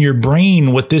does in your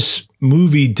brain what this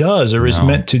movie does or is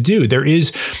meant to do. There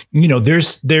is,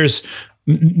 there's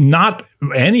not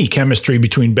any chemistry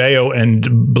between Bayo and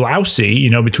Blousey,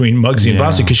 between Muggsy and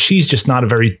Blousey, because she's just not a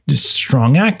very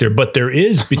strong actor. But there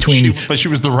is between... but she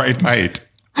was the right height.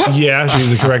 Yeah, she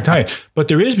was the correct height. But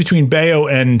there is between Bayo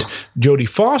and Jodie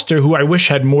Foster, who I wish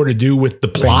had more to do with the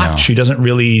plot. She doesn't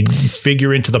really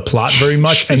figure into the plot very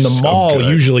much. And the mall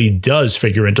usually does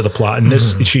figure into the plot. And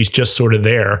this, she's just sort of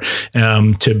there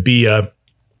to be a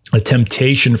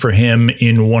temptation for him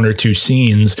in one or two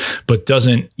scenes, but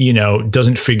doesn't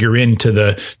figure into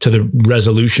the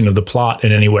resolution of the plot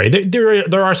in any way.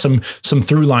 There are some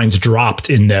through lines dropped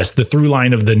in this. The through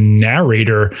line of the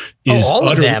narrator is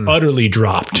utterly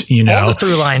dropped. All the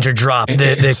through lines are dropped.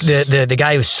 The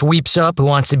guy who sweeps up, who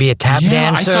wants to be a tap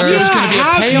dancer. I thought there was going to be a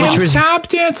payoff. Which was tap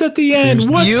dance at the end.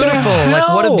 What beautiful!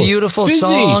 What a beautiful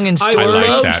song and story. I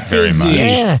like that very much.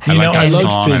 Yeah. I like that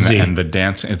song Fizzy. and the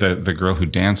dance. The girl who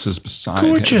dances beside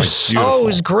him. Gorgeous. It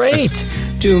was great.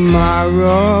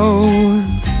 Tomorrow,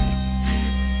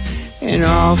 an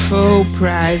awful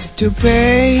price to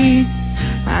pay.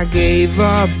 I gave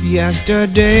up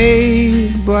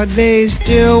yesterday, but they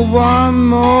still want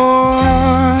more.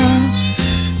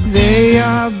 They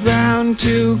are bound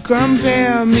to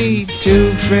compare me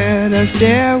to Fred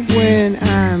Astaire when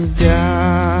I'm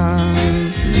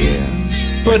done. Yeah.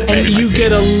 But you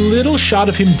get a little shot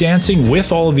of him dancing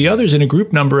with all of the others in a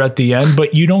group number at the end,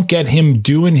 but you don't get him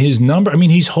doing his number. I mean,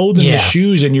 he's holding the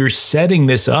shoes, and you're setting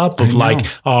this up of like,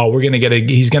 oh,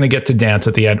 he's gonna get to dance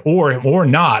at the end, or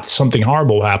not. Something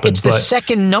horrible happens. It's the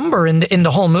second number in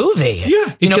the whole movie.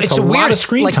 Yeah, it's a lot of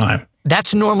screen time.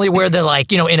 That's normally where they're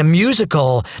like, in a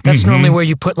musical, that's normally where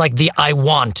you put like the I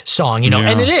want song, and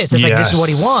it is. It's like, this is what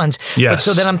he wants. Yes. But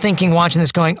so then I'm thinking, watching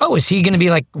this going, oh, is he going to be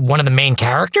like one of the main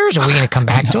characters? Are we going to come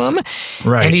back to him?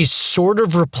 Right. And he's sort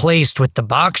of replaced with the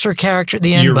boxer character at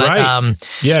the end. You're but, right.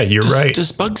 You're right.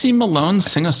 Does Bugsy Malone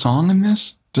sing a song in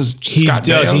this? He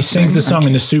does. He sings the song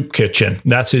in the soup kitchen.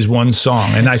 That's his one song.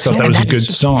 And I thought that was a good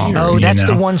song. Oh, that's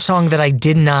the one song that I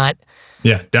did not...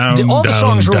 Yeah, all the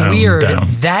songs were weird. Down.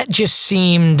 That just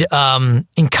seemed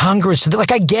incongruous.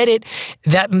 Like, I get it.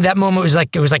 That moment was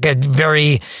like, it was like a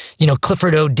very,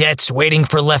 Clifford Odets waiting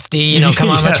for Lefty.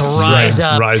 Come on, let's rise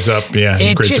up. Rise up. Yeah.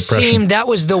 It Great just Depression. seemed that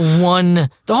was the one.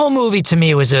 The whole movie to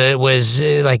me was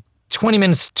like 20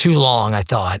 minutes too long, I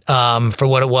thought, for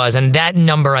what it was. And that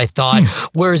number, I thought,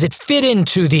 whereas it fit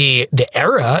into the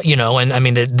era, and I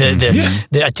mean,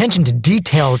 the attention to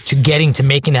detail to getting to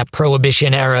making that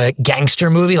Prohibition era gangster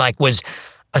movie, was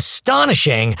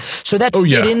astonishing. So that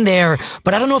fit in there,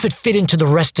 but I don't know if it fit into the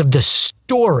rest of the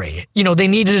story. They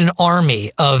needed an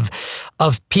army of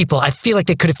people. I feel like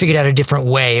they could have figured out a different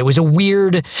way. It was a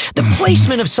weird, the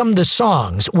placement of some of the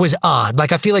songs was odd.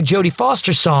 Like, I feel like Jodie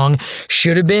Foster's song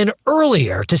should have been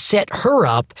earlier to set her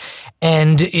up.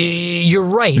 And you're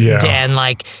right, Dan.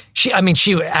 Like, she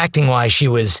acting wise,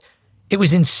 it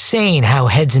was insane how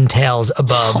Heads and Tails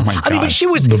above. Oh my God. I mean, but she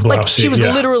was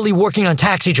literally working on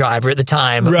Taxi Driver at the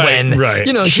time when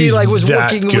she was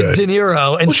working with De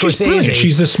Niro and Scorsese.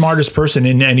 She's the smartest person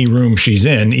in any room she's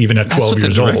in, even at 12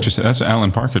 years old. That's what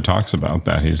Alan Parker talks about.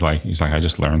 That he's like, I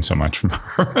just learned so much from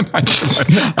her.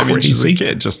 And she's a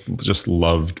kid, just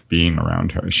loved being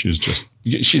around her. She's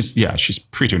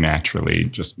preternaturally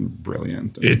just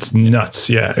brilliant. It's nuts.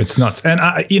 Yeah, it's nuts. And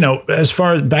as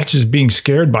far as back to just being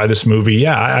scared by this movie,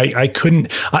 I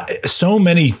couldn't. So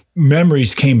many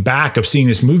memories came back of seeing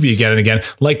this movie again and again.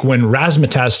 Like when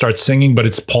Razzmatazz starts singing, but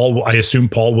it's I assume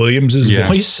Paul Williams'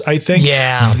 voice. I think.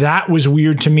 Yeah, that was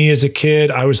weird to me as a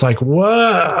kid. I was like, what?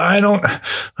 I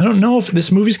don't know if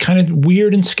this movie's kind of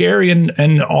weird and scary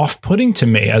and off-putting to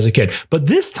me as a kid. But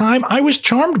this time, I was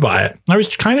charmed by it. I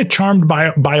was kind of charmed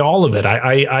by all of it.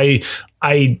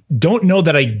 I don't know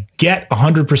that I get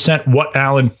 100% what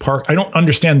Alan Parker. I don't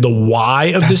understand the why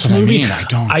of this movie.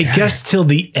 I guess till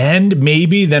the end,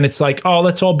 maybe. Then it's like, oh,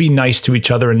 let's all be nice to each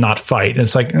other and not fight. And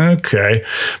it's like, okay,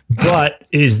 but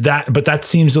that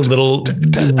seems a little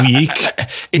weak.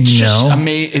 It's just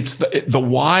amazing. It's the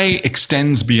why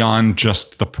extends beyond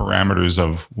just the parameters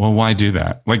of, well, why do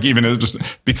that? Like, even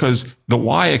just because the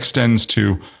why extends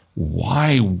to,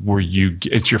 why were you?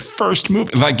 It's your first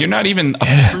movie. Like, you're not even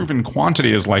a proven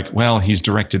quantity. Is like, well, he's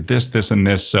directed this, and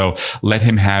this, so let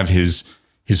him have his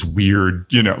weird,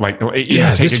 take a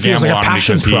gamble on him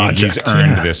because he's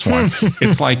earned this one.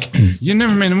 It's like, you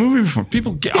never made a movie before.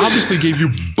 People obviously gave you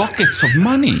buckets of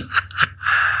money.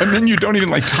 And then you don't even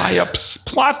tie up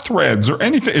plot threads or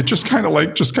anything. It just kind of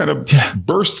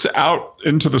bursts out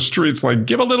into the streets. Like,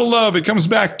 give a little love, it comes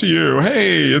back to you.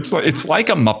 Hey, it's like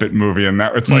a Muppet movie, and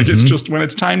that it's like it's just when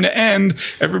it's time to end,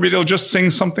 everybody will just sing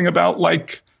something about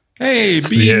hey,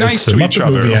 be nice to each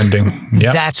other. Movie ending.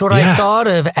 Yep. That's what I thought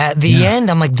of at the end.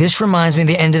 I'm like, this reminds me of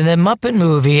the end of the Muppet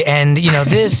movie. And,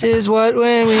 this is what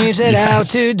we set out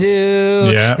to do.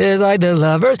 Yeah. It's like the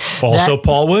lovers. Also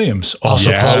Paul Williams. Paul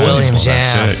Williams,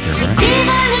 That's it. You're right.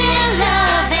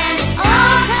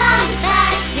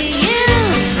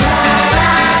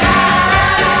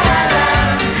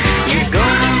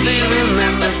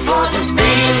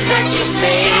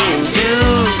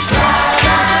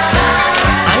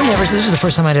 This is the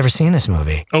first time I'd ever seen this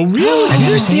movie. Oh, really? I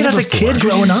never seen it as a kid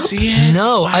growing up?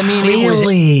 No, I mean,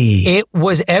 it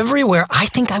was everywhere. I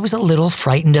think I was a little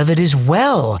frightened of it as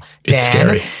well, Dan. It's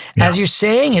scary. Yeah. As you're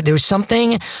saying it, there was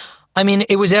something. I mean,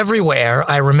 it was everywhere.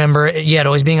 I remember, it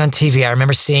always being on TV. I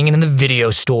remember seeing it in the video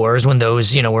stores when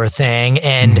those, were a thing.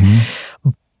 And,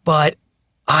 but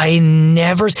I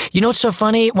never, what's so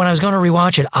funny? When I was going to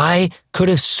rewatch it, I could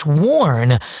have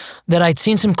sworn that I'd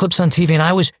seen some clips on TV, and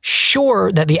I was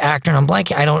sure that the actor, and I'm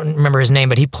blanking, I don't remember his name,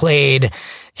 but he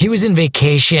was in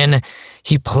Vacation.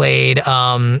 He played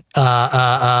Uncle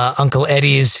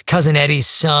Eddie's, Cousin Eddie's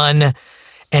son.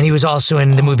 And he was also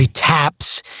in the movie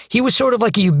Taps. He was sort of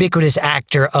like a ubiquitous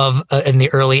actor in the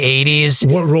early 80s.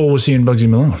 What role was he in Bugsy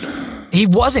Malone? He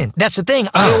wasn't. That's the thing.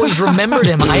 I always remembered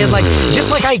him. I had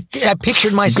just like I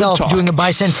pictured myself doing a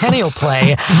bicentennial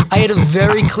play, I had a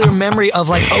very clear memory of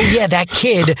oh yeah, that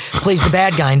kid plays the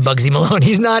bad guy in Bugsy Malone.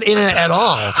 He's not in it at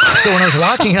all. So when I was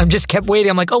watching it, I just kept waiting.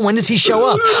 I'm like, oh, when does he show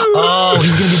up? Oh,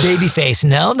 he's going to be Babyface.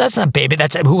 No, that's not Baby.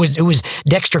 That's who was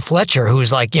Dexter Fletcher,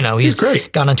 who's he's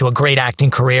great. Gone into a great acting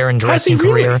career and directing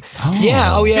career. Oh.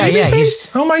 Yeah. Oh yeah.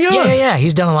 Babyface? Oh my God. Yeah.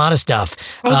 He's done a lot of stuff.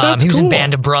 He was in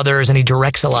Band of Brothers and he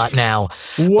directs a lot now.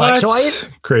 What?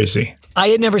 Crazy. I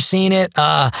had never seen it.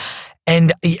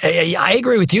 And I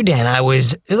agree with you, Dan. I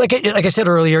was, like I said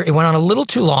earlier, it went on a little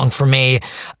too long for me.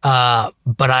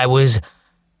 But I was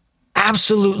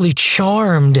absolutely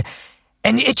charmed.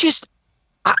 And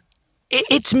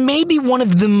it's maybe one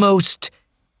of the most,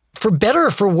 for better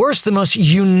or for worse, the most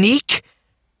unique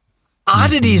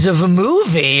oddities of a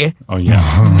movie. Oh, yeah.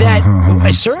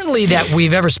 that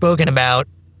we've ever spoken about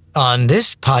on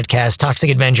this podcast,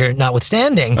 Toxic Avenger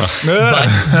notwithstanding,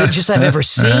 but just I've ever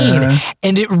seen.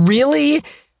 And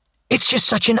it's just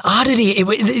such an oddity.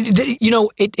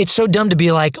 It's so dumb to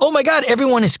be like, oh my God,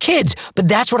 everyone is kids. But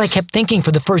that's what I kept thinking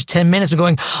for the first 10 minutes of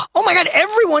going, oh my God,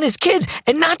 everyone is kids.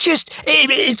 And not just,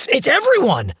 it's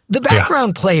everyone. The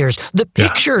background players, the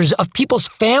pictures of people's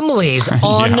families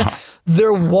on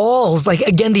their walls.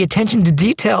 Again, the attention to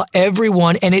detail,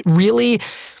 everyone. And it really,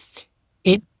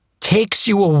 takes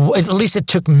you at least it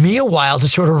took me a while to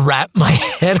sort of wrap my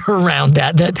head around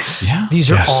that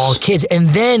these are all kids. And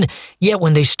then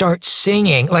when they start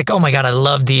singing, oh my God, I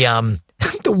love the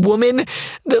woman,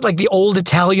 the old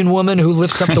Italian woman who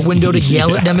lifts up the window to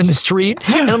yell at them in the street.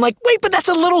 And I'm like, wait, but that's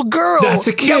a little girl. That's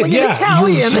a kid yelling in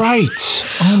Italian. You're right.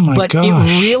 Oh my gosh. But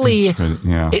it really,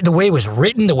 the way it was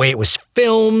written, the way it was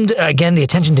filmed, again, the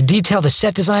attention to detail, the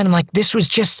set design, I'm like, this was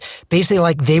just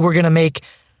basically they were going to make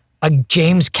a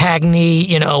James Cagney,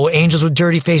 Angels with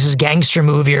Dirty Faces gangster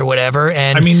movie or whatever.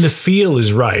 And I mean, the feel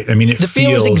is right. I mean, the feel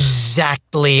is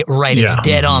exactly right. It's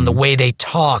dead on the way they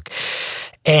talk.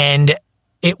 And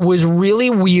it was really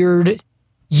weird.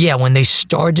 Yeah, when they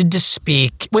started to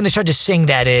sing,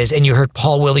 that is, and you heard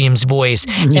Paul Williams' voice.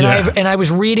 And I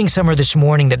was reading somewhere this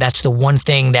morning that's the one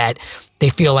thing that they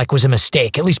feel like was a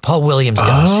mistake. At least Paul Williams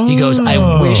does. He goes,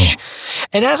 I wish.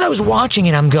 And as I was watching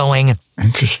it, I'm going,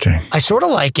 interesting. I sort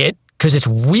of like it because it's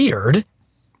weird.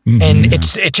 And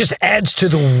it just adds to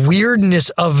the weirdness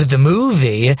of the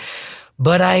movie.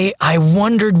 But I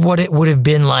wondered what it would have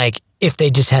been like if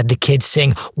they just had the kids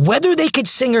sing, whether they could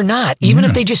sing or not, even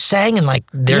if they just sang in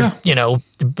their,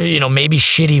 maybe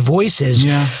shitty voices.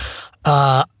 Yeah.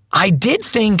 I did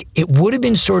think it would have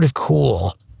been sort of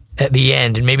cool at the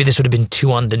end, and maybe this would have been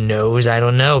too on the nose. I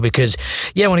don't know, because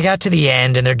when it got to the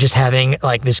end and they're just having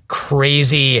this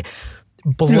crazy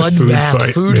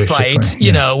bloodbath food fight,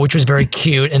 which was very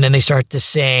cute. And then they start to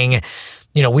sing,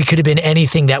 we could have been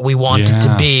anything that we wanted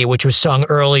to be, which was sung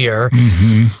earlier.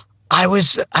 I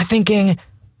thinking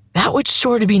that would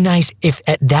sort of be nice if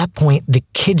at that point the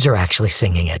kids are actually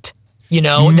singing it.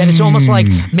 That it's almost like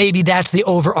maybe that's the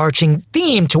overarching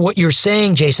theme to what you're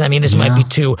saying, Jason. I mean, this might be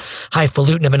too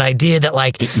highfalutin of an idea that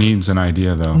it needs an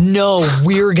idea though. No,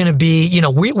 we're going to be,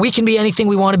 we can be anything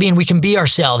we want to be and we can be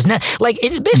ourselves. Now,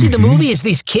 basically the movie is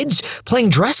these kids playing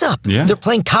dress up. Yeah. They're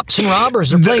playing cops and robbers.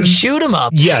 They're playing shoot 'em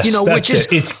up. Yes,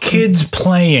 it's kids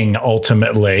playing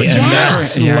ultimately. And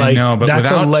that's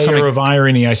that's a layer of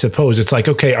irony, I suppose. It's like,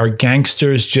 okay, are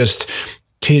gangsters just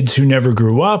kids who never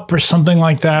grew up or something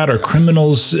like that, or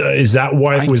criminals? Was that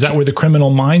where the criminal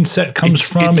mindset comes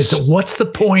from? What's the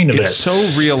point of it? It's so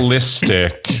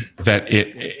realistic that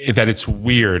it's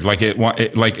weird.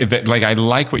 I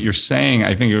like what you're saying.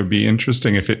 I think it would be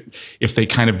interesting if they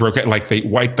kind of broke it, they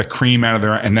wiped the cream out of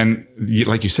their, and then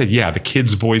like you said, the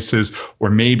kids' voices, or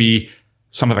maybe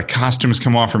some of the costumes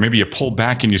come off, or maybe you pull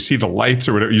back and you see the lights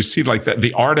or whatever. You see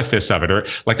the artifice of it, or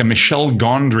like a Michel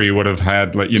Gondry would have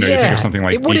had, you think of something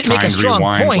like it wouldn't make a strong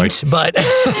point, but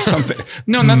something.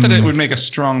 No, not that it would make a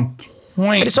strong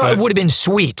point. But it would have been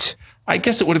sweet. I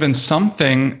guess it would have been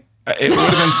something. It would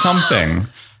have been something.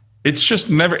 It's just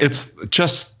never. It's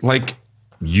just like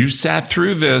you sat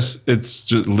through this. It's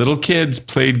just little kids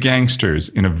played gangsters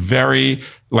in a very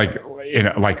like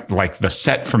the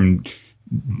set from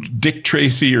Dick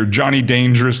Tracy or Johnny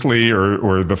Dangerously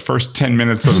or the first 10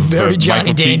 minutes of very the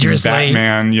Johnny Dangerously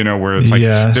Batman, where it's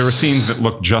there were scenes that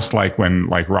look just like when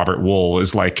Robert Wool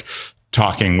is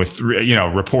talking with,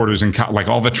 reporters and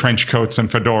all the trench coats and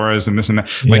fedoras and this and that.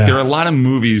 There are a lot of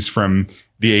movies from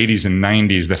the 80s and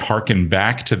 90s that harken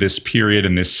back to this period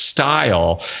and this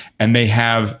style, and they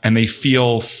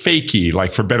feel fakey,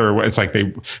 like for better or worse. It's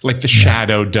like The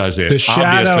Shadow does it. The Shadow,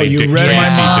 obviously, you Dick read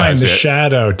Tracy my mind. does The it.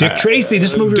 Shadow, Dick Tracy.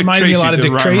 This movie reminds me a lot of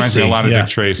Dick Tracy. Dick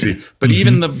Tracy. But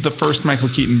even the first Michael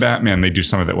Keaton Batman, they do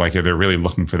some of it. Like they're really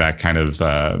looking for that kind of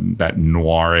that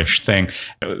noirish thing.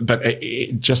 But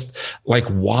it just like,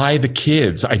 why the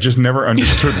kids? I just never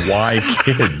understood why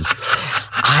kids.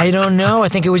 I don't know. I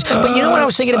think it was, but you know what I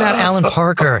was thinking about Alan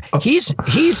Parker? He's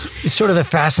sort of a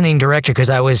fascinating director, because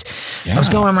I was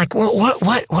going, I'm like, well,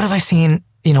 what have I seen?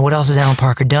 You know, what else has Alan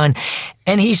Parker done?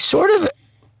 And he's sort of,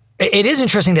 it is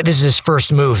interesting that this is his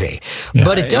first movie,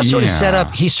 but it does sort of set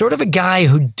up, he's sort of a guy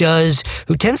who tends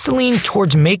to lean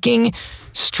towards making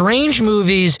strange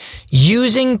movies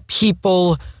using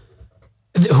people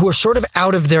who are sort of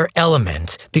out of their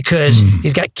element, because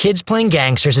he's got kids playing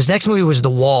gangsters. His next movie was The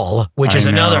Wall, which is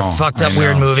another fucked up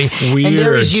weird movie. And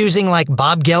there he's using like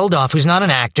Bob Geldof, who's not an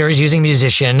actor, he's using a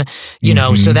musician, you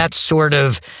know, so that's sort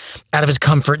of out of his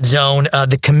comfort zone.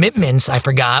 The Commitments, I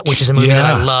forgot, which is a movie that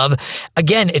I love.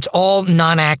 Again, it's all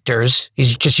non-actors.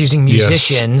 He's just using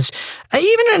musicians.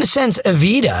 Even in a sense,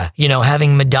 Evita, you know,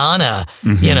 having Madonna,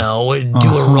 you know,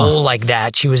 do a role like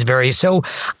that. She was so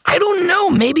I don't know,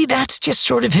 maybe that's just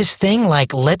sort of his thing.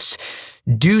 Like, let's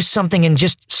do something and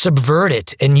just subvert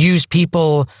it and use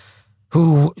people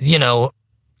who, you know,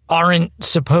 aren't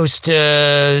supposed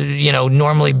to, you know,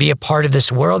 normally be a part of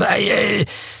this world.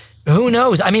 Who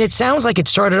knows? I mean, it sounds like it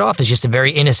started off as just a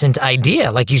very innocent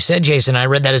idea. Like you said, Jason, I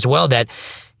read that as well, that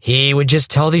he would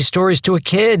just tell these stories to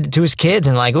his kids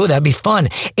and like, oh, that'd be fun.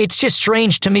 It's just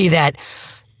strange to me that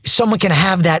someone can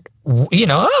have that, you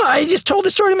know, I just told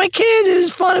the story to my kids. It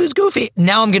was fun. It was goofy.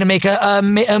 Now I'm going to make a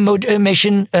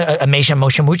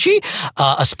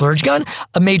splurge gun,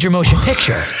 a major motion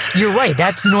picture. You're right.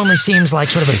 That normally seems like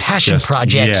sort of a passion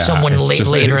project. Someone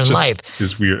later in life.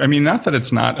 It's weird. I mean, not that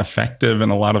it's not effective in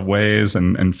a lot of ways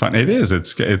and fun. It is.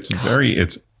 It's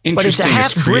but it's a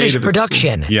half British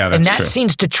production. And that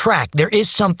seems to track. There is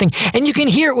something, and you can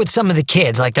hear it with some of the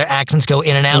kids, like their accents go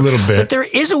in and out. A little bit. But there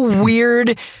is a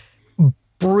weird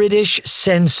British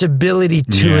sensibility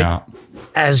to it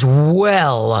as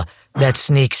well that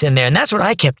sneaks in there. And that's what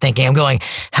I kept thinking. I'm going,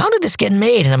 how did this get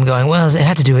made? And I'm going, well,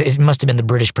 it must have been the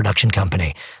British production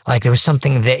company. Like there was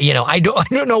something that, you know, I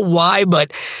don't know why,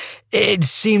 but it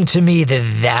seemed to me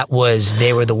that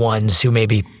they were the ones who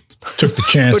maybe took the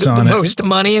chance on the most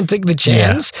money and took the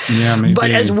chance. Yeah, maybe.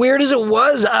 But as weird as it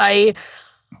was, I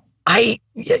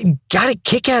got a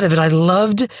kick out of it. I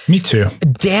loved. Me too.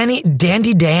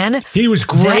 Dandy Dan. He was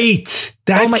great.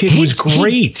 That kid was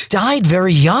great. He died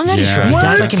very young. I just read. He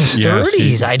died like in his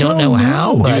 30s. I don't know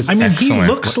how. But I mean, he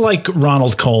looks like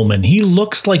Ronald Coleman. He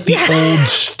looks like the old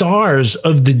stars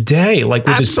of the day, like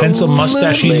with his pencil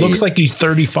mustache. He looks like he's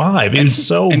 35. And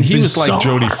he was like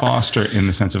Jodie Foster in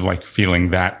the sense of like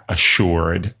feeling that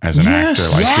assured as an actor.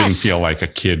 Like didn't feel like a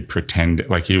kid pretend.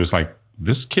 Like he was like,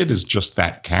 this kid is just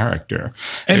that character.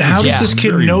 And how does this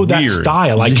kid know that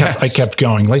style? I kept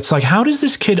going. It's like, how does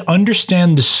this kid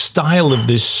understand the style of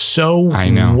this so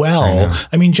well?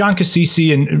 I mean, John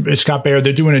Cassisi and Scott Baio,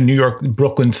 they're doing a New York,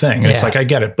 Brooklyn thing. And it's like, I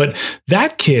get it. But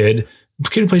that kid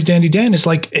who plays Dandy Dan is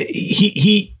like,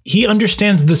 he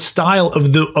understands the style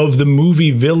of the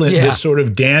movie villain, this sort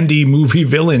of dandy movie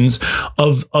villains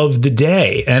of the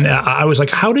day. And I was like,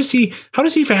 how does he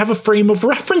have a frame of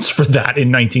reference for that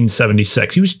in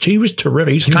 1976? He was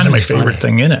terrific. He was kind of my favorite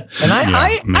thing in it. And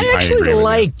I actually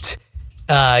liked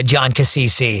John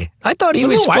Cassisi. I thought he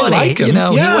was funny. I like him. You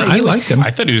know, I liked him. I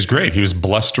thought he was great. He was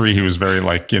blustery. He was very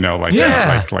like, you know,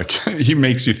 like he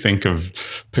makes you think of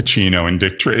Pacino and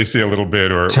Dick Tracy a little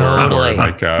bit, or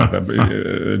like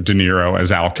De Niro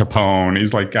as Al Capone.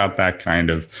 He's like got that kind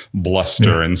of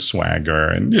bluster and swagger,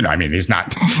 and you know, I mean, he's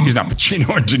not Pacino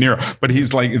or De Niro, but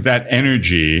he's like that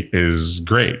energy is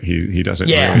great. He does it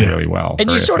really, really well.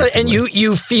 And you sort of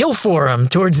you feel for him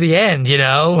towards the end, you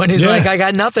know, when he's like, I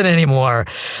got nothing anymore.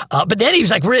 But then he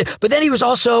was like, but then he was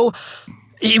sort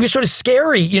of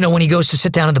scary, you know, when he goes to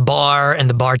sit down at the bar and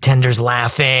the bartender's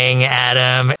laughing at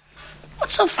him.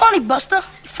 What's so funny, Buster?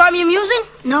 You find me amusing?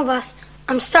 No, boss.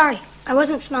 I'm sorry. I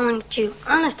wasn't smelling at you.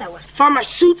 Honest, I wasn't. Find my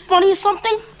suit funny or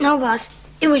something? No, boss.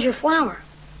 It was your flower.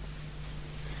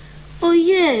 Oh,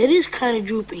 yeah, it is kind of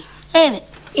droopy, ain't it?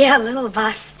 Yeah, a little,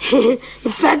 boss. In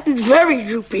fact, it's very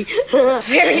droopy.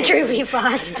 Very droopy,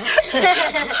 boss.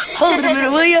 Hold it a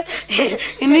minute, will you?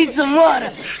 You need some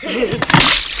water.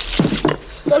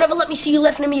 Don't ever let me see you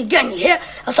laughing at me again, you hear?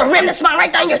 Else I'll ram that smile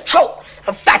right down your throat.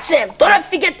 I'm Fat Sam. Don't ever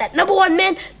forget that. #1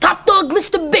 man, top dog,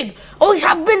 Mr. Big. Always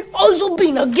have been, always will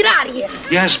be. Now get out of here.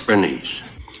 Yes, Bernice.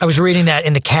 I was reading that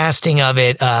in the casting of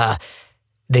it,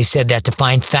 they said that to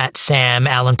find Fat Sam,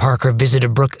 Alan Parker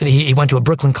visited he went to a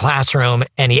Brooklyn classroom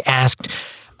and he asked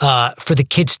for the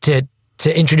kids to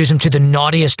introduce him to the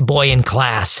naughtiest boy in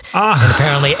class. And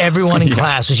apparently everyone in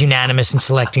class was unanimous in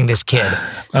selecting this kid.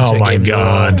 Oh my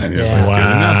God.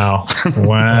 Wow.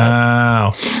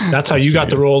 Wow. That's how you got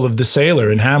the role of the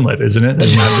sailor in Hamlet, isn't it?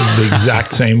 Isn't that the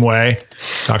exact same way?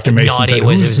 Dr. Mason said,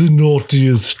 who's the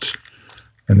naughtiest?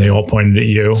 And they all pointed at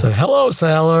you. So, hello,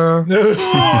 sailor.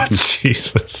 Oh,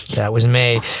 Jesus. That was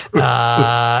me.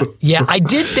 Yeah, I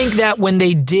did think that when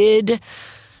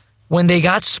they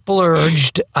got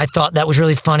splurged, I thought that was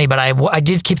really funny, but I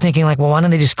did keep thinking like, well, why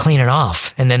don't they just clean it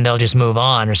off and then they'll just move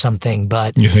on or something?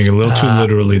 But you think a little too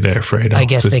literally there, Fredo. I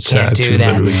guess they can't do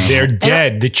that. Literally. They're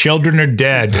dead. The children are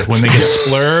dead. When they get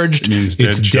splurged, it's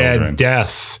dead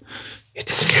death.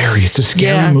 It's scary. It's a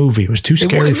scary movie. It was too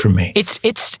scary for me.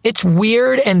 It's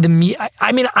weird, and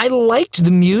I liked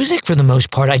the music for the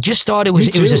most part. I just thought it was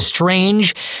a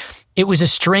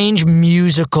strange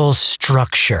musical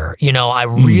structure. You know, I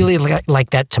really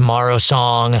like that Tomorrow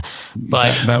song,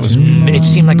 but it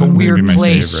seemed like a weird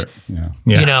place. Yeah.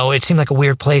 You know, it seemed like a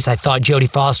weird place. I thought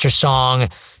Jodie Foster's song,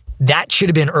 that should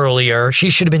have been earlier.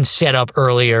 She should have been set up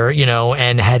earlier, you know,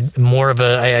 and had more of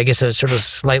a sort of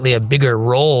slightly a bigger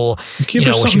role. Give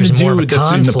her something to do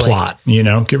that's in the plot, you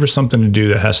know. Give her something to do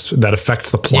that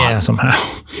affects the plot somehow.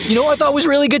 You know what I thought was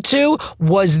really good too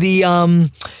was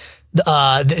not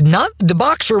the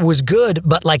boxer was good,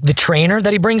 but like the trainer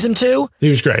that he brings him to, he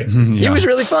was great. He was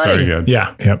really funny. Very good.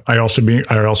 Yeah. I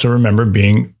also remember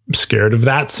being scared of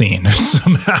that scene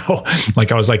somehow.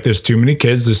 Like I was like, there's too many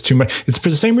kids. There's too much. It's for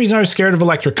the same reason I was scared of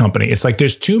Electric Company. It's like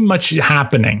there's too much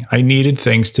happening. I needed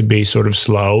things to be sort of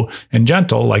slow and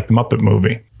gentle, like the Muppet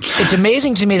movie. It's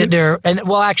amazing to me that I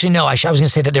was going to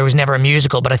say that there was never a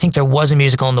musical, but I think there was a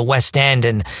musical in the West End,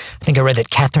 and I think I read that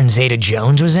Catherine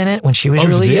Zeta-Jones was in it when she was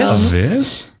really young.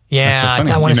 Yeah,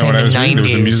 I want to say in the 90s. There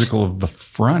was a musical of The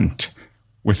Front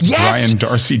with Brian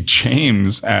Darcy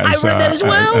James as, I read that as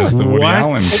well. As the Woody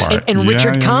Allen part. And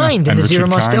Richard Kind in the Zero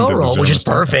Mostel role, which is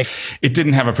perfect. It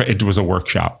didn't have it was a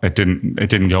workshop. It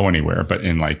didn't go anywhere, but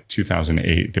in like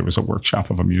 2008, there was a workshop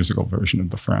of a musial version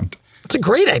of The Front. It's a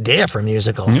great idea for a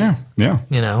musical. Yeah.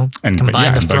 You know, and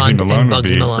combine The Front and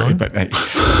Bugsy Malone. But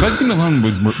Bugsy Malone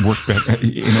would work better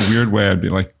in a weird way. I'd be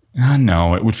like,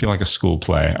 no, it would feel like a school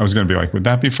play. I was going to be like, would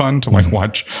that be fun to like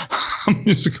watch a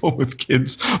musical with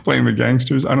kids playing the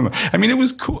gangsters? I don't know. I mean, it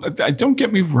was cool. Don't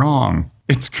get me wrong.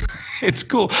 It's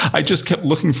cool. I just kept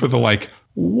looking for the like,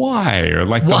 why, or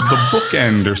like the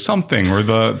bookend or something, or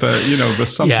the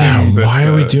something. Yeah, why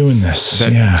are we doing this?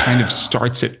 That kind of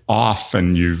starts it off,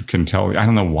 and you can tell. I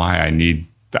don't know why I need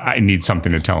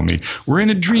something to tell me we're in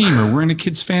a dream, or we're in a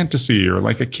kid's fantasy, or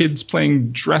like a kid's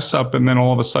playing dress up, and then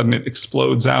all of a sudden it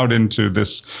explodes out into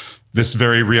this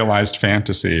very realized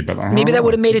fantasy. But maybe that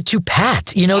would have made it too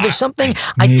pat. You know, there's something.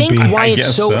 I think why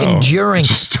it's so enduring. It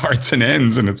just starts and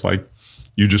ends, and it's like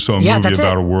you just saw a movie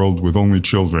about a world with only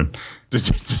children. Does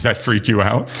that freak you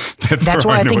out? That's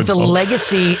why I think the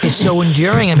legacy is so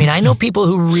enduring. I mean, I know people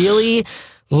who really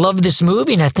love this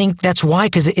movie, and I think that's why,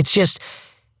 because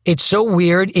it's so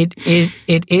weird. It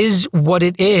is what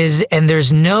it is, and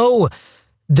there's never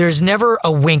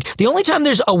a wink. The only time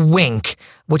there's a wink,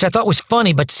 which I thought was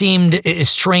funny but seemed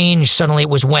strange suddenly, it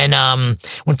was when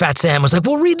Fat Sam was like,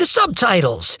 "Well, read the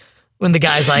subtitles." When the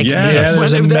guy's like, the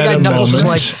guy Knuckles was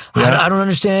like, I don't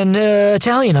understand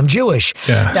Italian, I'm Jewish.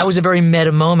 Yeah. That was a very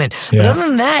meta moment. But other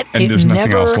than that, there's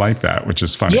nothing else like that, which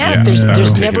is funny. Yeah,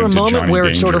 there's never a moment where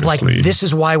it's sort of like, this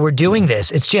is why we're doing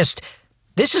this. It's just,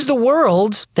 this is the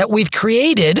world that we've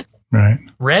created. Right.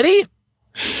 Ready?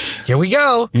 Here we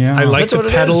go. Yeah, I like the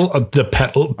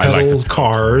pedal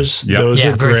cars. Yep. Those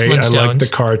are great. I like the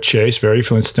car chase, very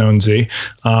Flintstonesy.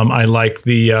 I like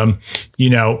the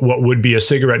what would be a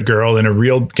cigarette girl in a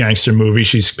real gangster movie.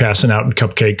 She's passing out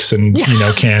cupcakes and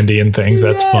candy and things.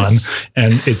 That's fun,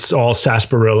 and it's all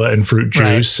sarsaparilla and fruit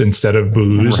juice instead of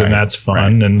booze, and that's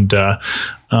fun. And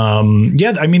I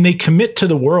mean, they commit to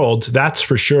the world, that's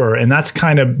for sure. And that's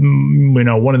kind of,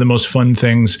 one of the most fun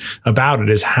things about it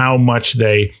is how much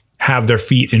they have their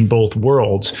feet in both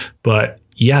worlds. But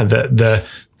yeah, the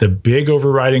big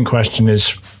overriding question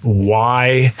is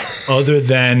why, other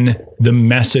than the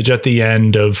message at the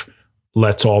end of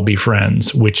let's all be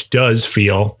friends, which does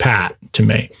feel pat to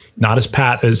me. Not as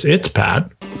pat as It's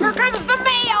Pat. Here comes the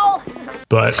mail.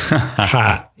 But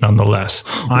pat nonetheless.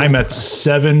 I'm at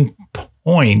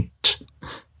 7.5.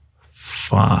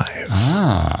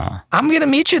 Ah. I'm going to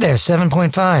meet you there,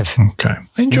 7.5. Okay.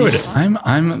 I enjoyed it.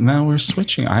 Now we're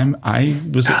switching. I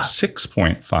was at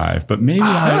 6.5, but maybe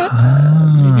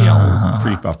I'll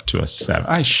creep up to a 7.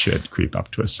 I should creep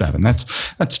up to a 7.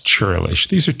 That's churlish.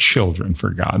 These are children, for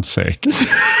God's sake.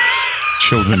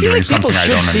 Children doing something I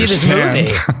don't understand.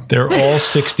 This movie. They're all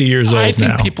 60 years old now. I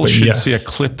think people should see a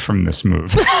clip from this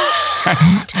movie.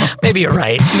 Maybe you're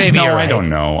right. Maybe you're right. I don't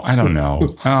know.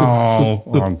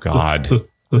 Oh God.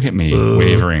 Look at me,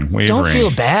 wavering. Don't feel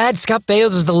bad. Scott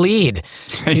Bales is the lead.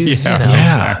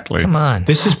 Exactly. Come on.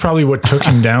 This is probably what took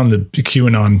him down the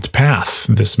QAnon path,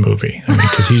 this movie. I mean,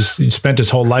 because he spent his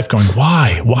whole life going,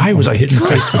 why? Why was I hit in the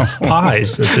face with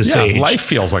pies at this age? Life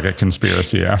feels like a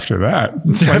conspiracy after that.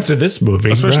 After this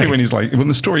movie. Especially when he's like, when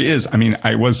the story is, I mean,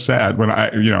 I was sad when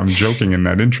I'm joking in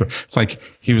that intro. It's like,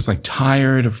 he was like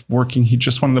tired of working. He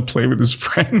just wanted to play with his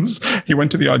friends. He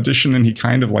went to the audition and he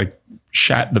kind of like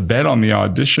shat the bed on the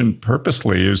audition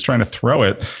purposely. He was trying to throw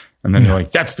it. And then they're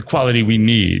like, that's the quality we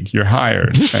need. You're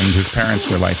hired. And his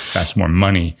parents were like, that's more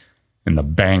money in the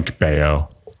bank, Bayo.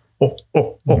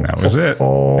 And that was it.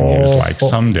 And he was like,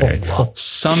 someday,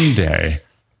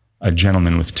 a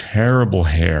gentleman with terrible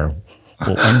hair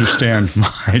will understand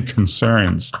my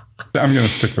concerns. I'm going to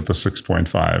stick with the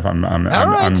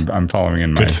 6.5. I'm following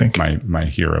in my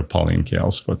hero, Pauline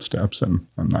Kael's footsteps. And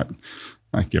I'm not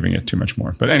giving it too much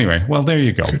more. But anyway, well, there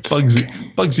you go.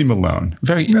 Bugsy Malone.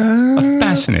 Very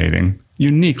fascinating,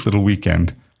 unique little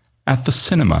weekend at the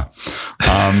cinema.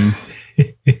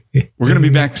 We're going to be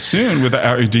back soon with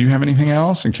do you have anything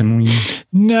else? And can we?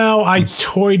 No, I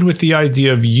toyed with the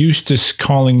idea of Eustace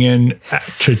calling in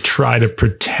to try to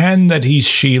pretend that he's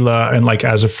Sheila and like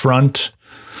as a front,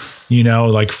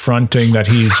 like fronting that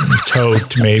he's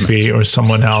Tote maybe or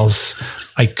someone else.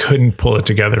 I couldn't pull it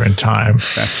together in time.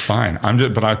 That's fine.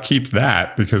 But I'll keep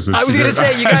that because it's. I was going to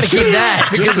say you got to keep that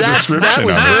because that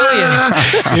was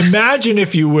brilliant. Imagine,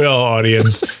 if you will,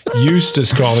 audience,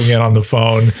 Eustace calling in on the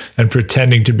phone and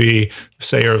pretending to be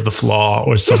Sayer of the Flaw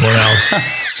or someone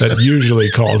else that usually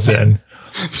calls in.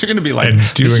 You're going to be like,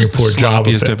 doing this is a poor the job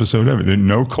of sloppiest it. episode ever.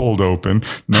 No cold open,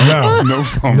 no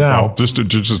phone call, just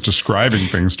describing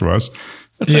things to us.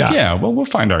 It's like, well, we'll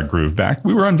find our groove back.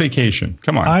 We were on vacation.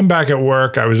 Come on. I'm back at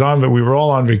work. We were all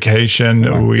on vacation.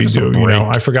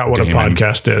 I forgot what a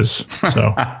podcast is.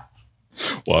 So,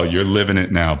 well, you're living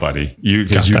it now, buddy.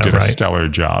 Because you did a stellar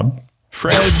job.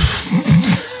 Fred.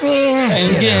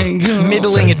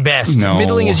 Middling at best. No.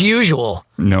 Middling as usual.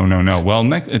 No. Well,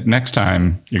 next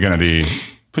time you're going to be.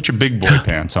 Put your big boy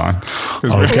pants on.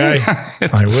 Okay,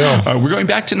 I will. We're going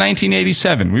back to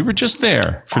 1987. We were just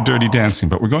there for Dirty Dancing,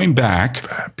 but we're going back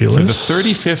for the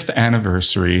 35th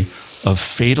anniversary of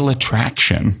Fatal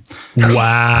Attraction.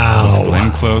 Wow. With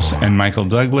Glenn Close and Michael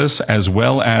Douglas, as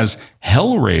well as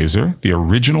Hellraiser, the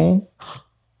original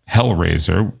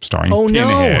Hellraiser, starring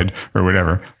Pinhead or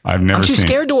whatever. I've never seen. I'm too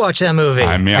scared to watch that movie.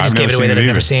 I just gave it away that I've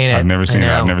never seen it. I've never seen it.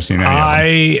 I've never seen any of them.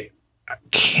 I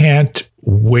can't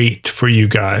wait for you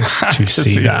guys to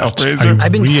see that.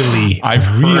 I've really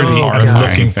am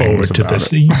looking forward to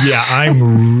this. Yeah,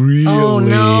 I'm really. Oh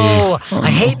no!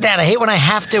 I hate that. I hate when I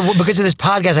have to, because of this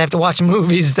podcast, I have to watch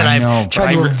movies that I've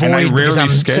tried to avoid because I'm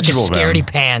such a scaredy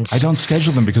pants. I don't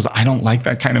schedule them because I don't like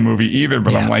that kind of movie either.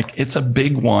 But I'm like, it's a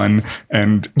big one,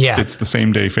 and it's the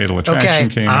same day Fatal Attraction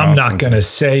came out. I'm not going to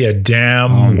say a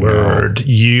damn word.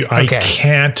 I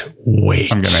can't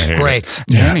wait. I'm going to hate it.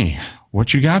 Danny.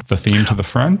 What you got? The theme to the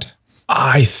front?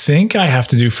 I think I have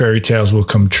to do Fairy Tales Will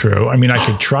Come True. I mean, I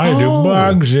could try to do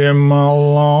Bugsy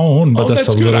Malone, but that's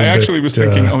a little bit. I actually was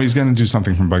thinking, he's going to do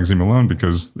something from Bugsy Malone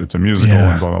because it's a musical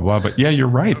and blah, blah, blah. But yeah, you're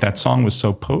right. That song was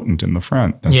so potent in the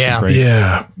front. That's great.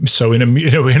 Yeah. So in a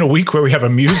week where we have a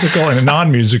musical and a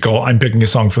non-musical, I'm picking a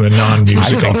song from the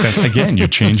non-musical. I think that's, again, you're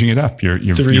changing it up. You're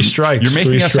three strikes. You're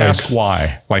making us ask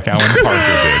why, like Alan Parker did.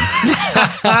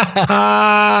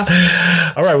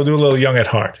 All right, we'll do a little Young at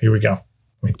Heart. Here we go.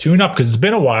 Let me tune up because it's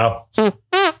been a while.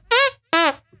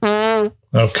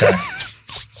 Okay.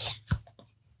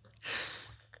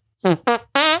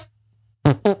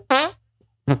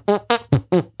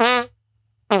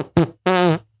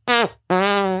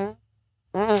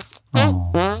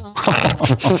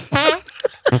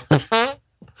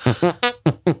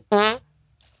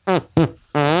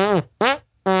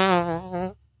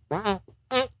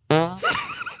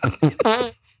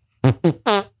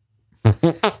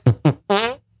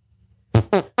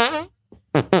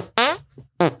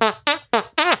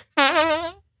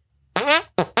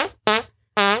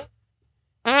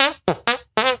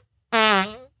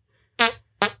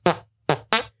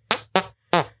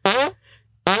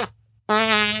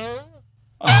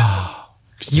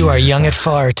 You are young at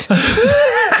fart.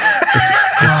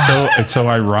 It's so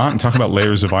ironic. Talk about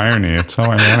layers of irony. It's so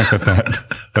ironic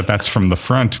that's from the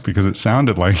front because it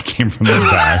sounded like it came from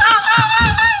the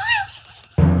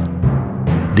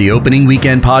back. The Opening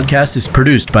Weekend podcast is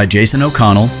produced by Jason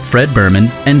O'Connell, Fred Berman,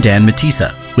 and Dan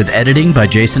Matissa, with editing by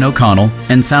Jason O'Connell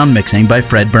and sound mixing by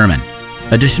Fred Berman.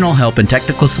 Additional help and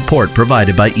technical support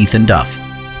provided by Ethan Duff.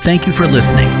 Thank you for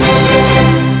listening.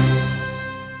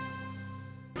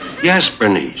 Yes,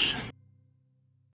 Bernice.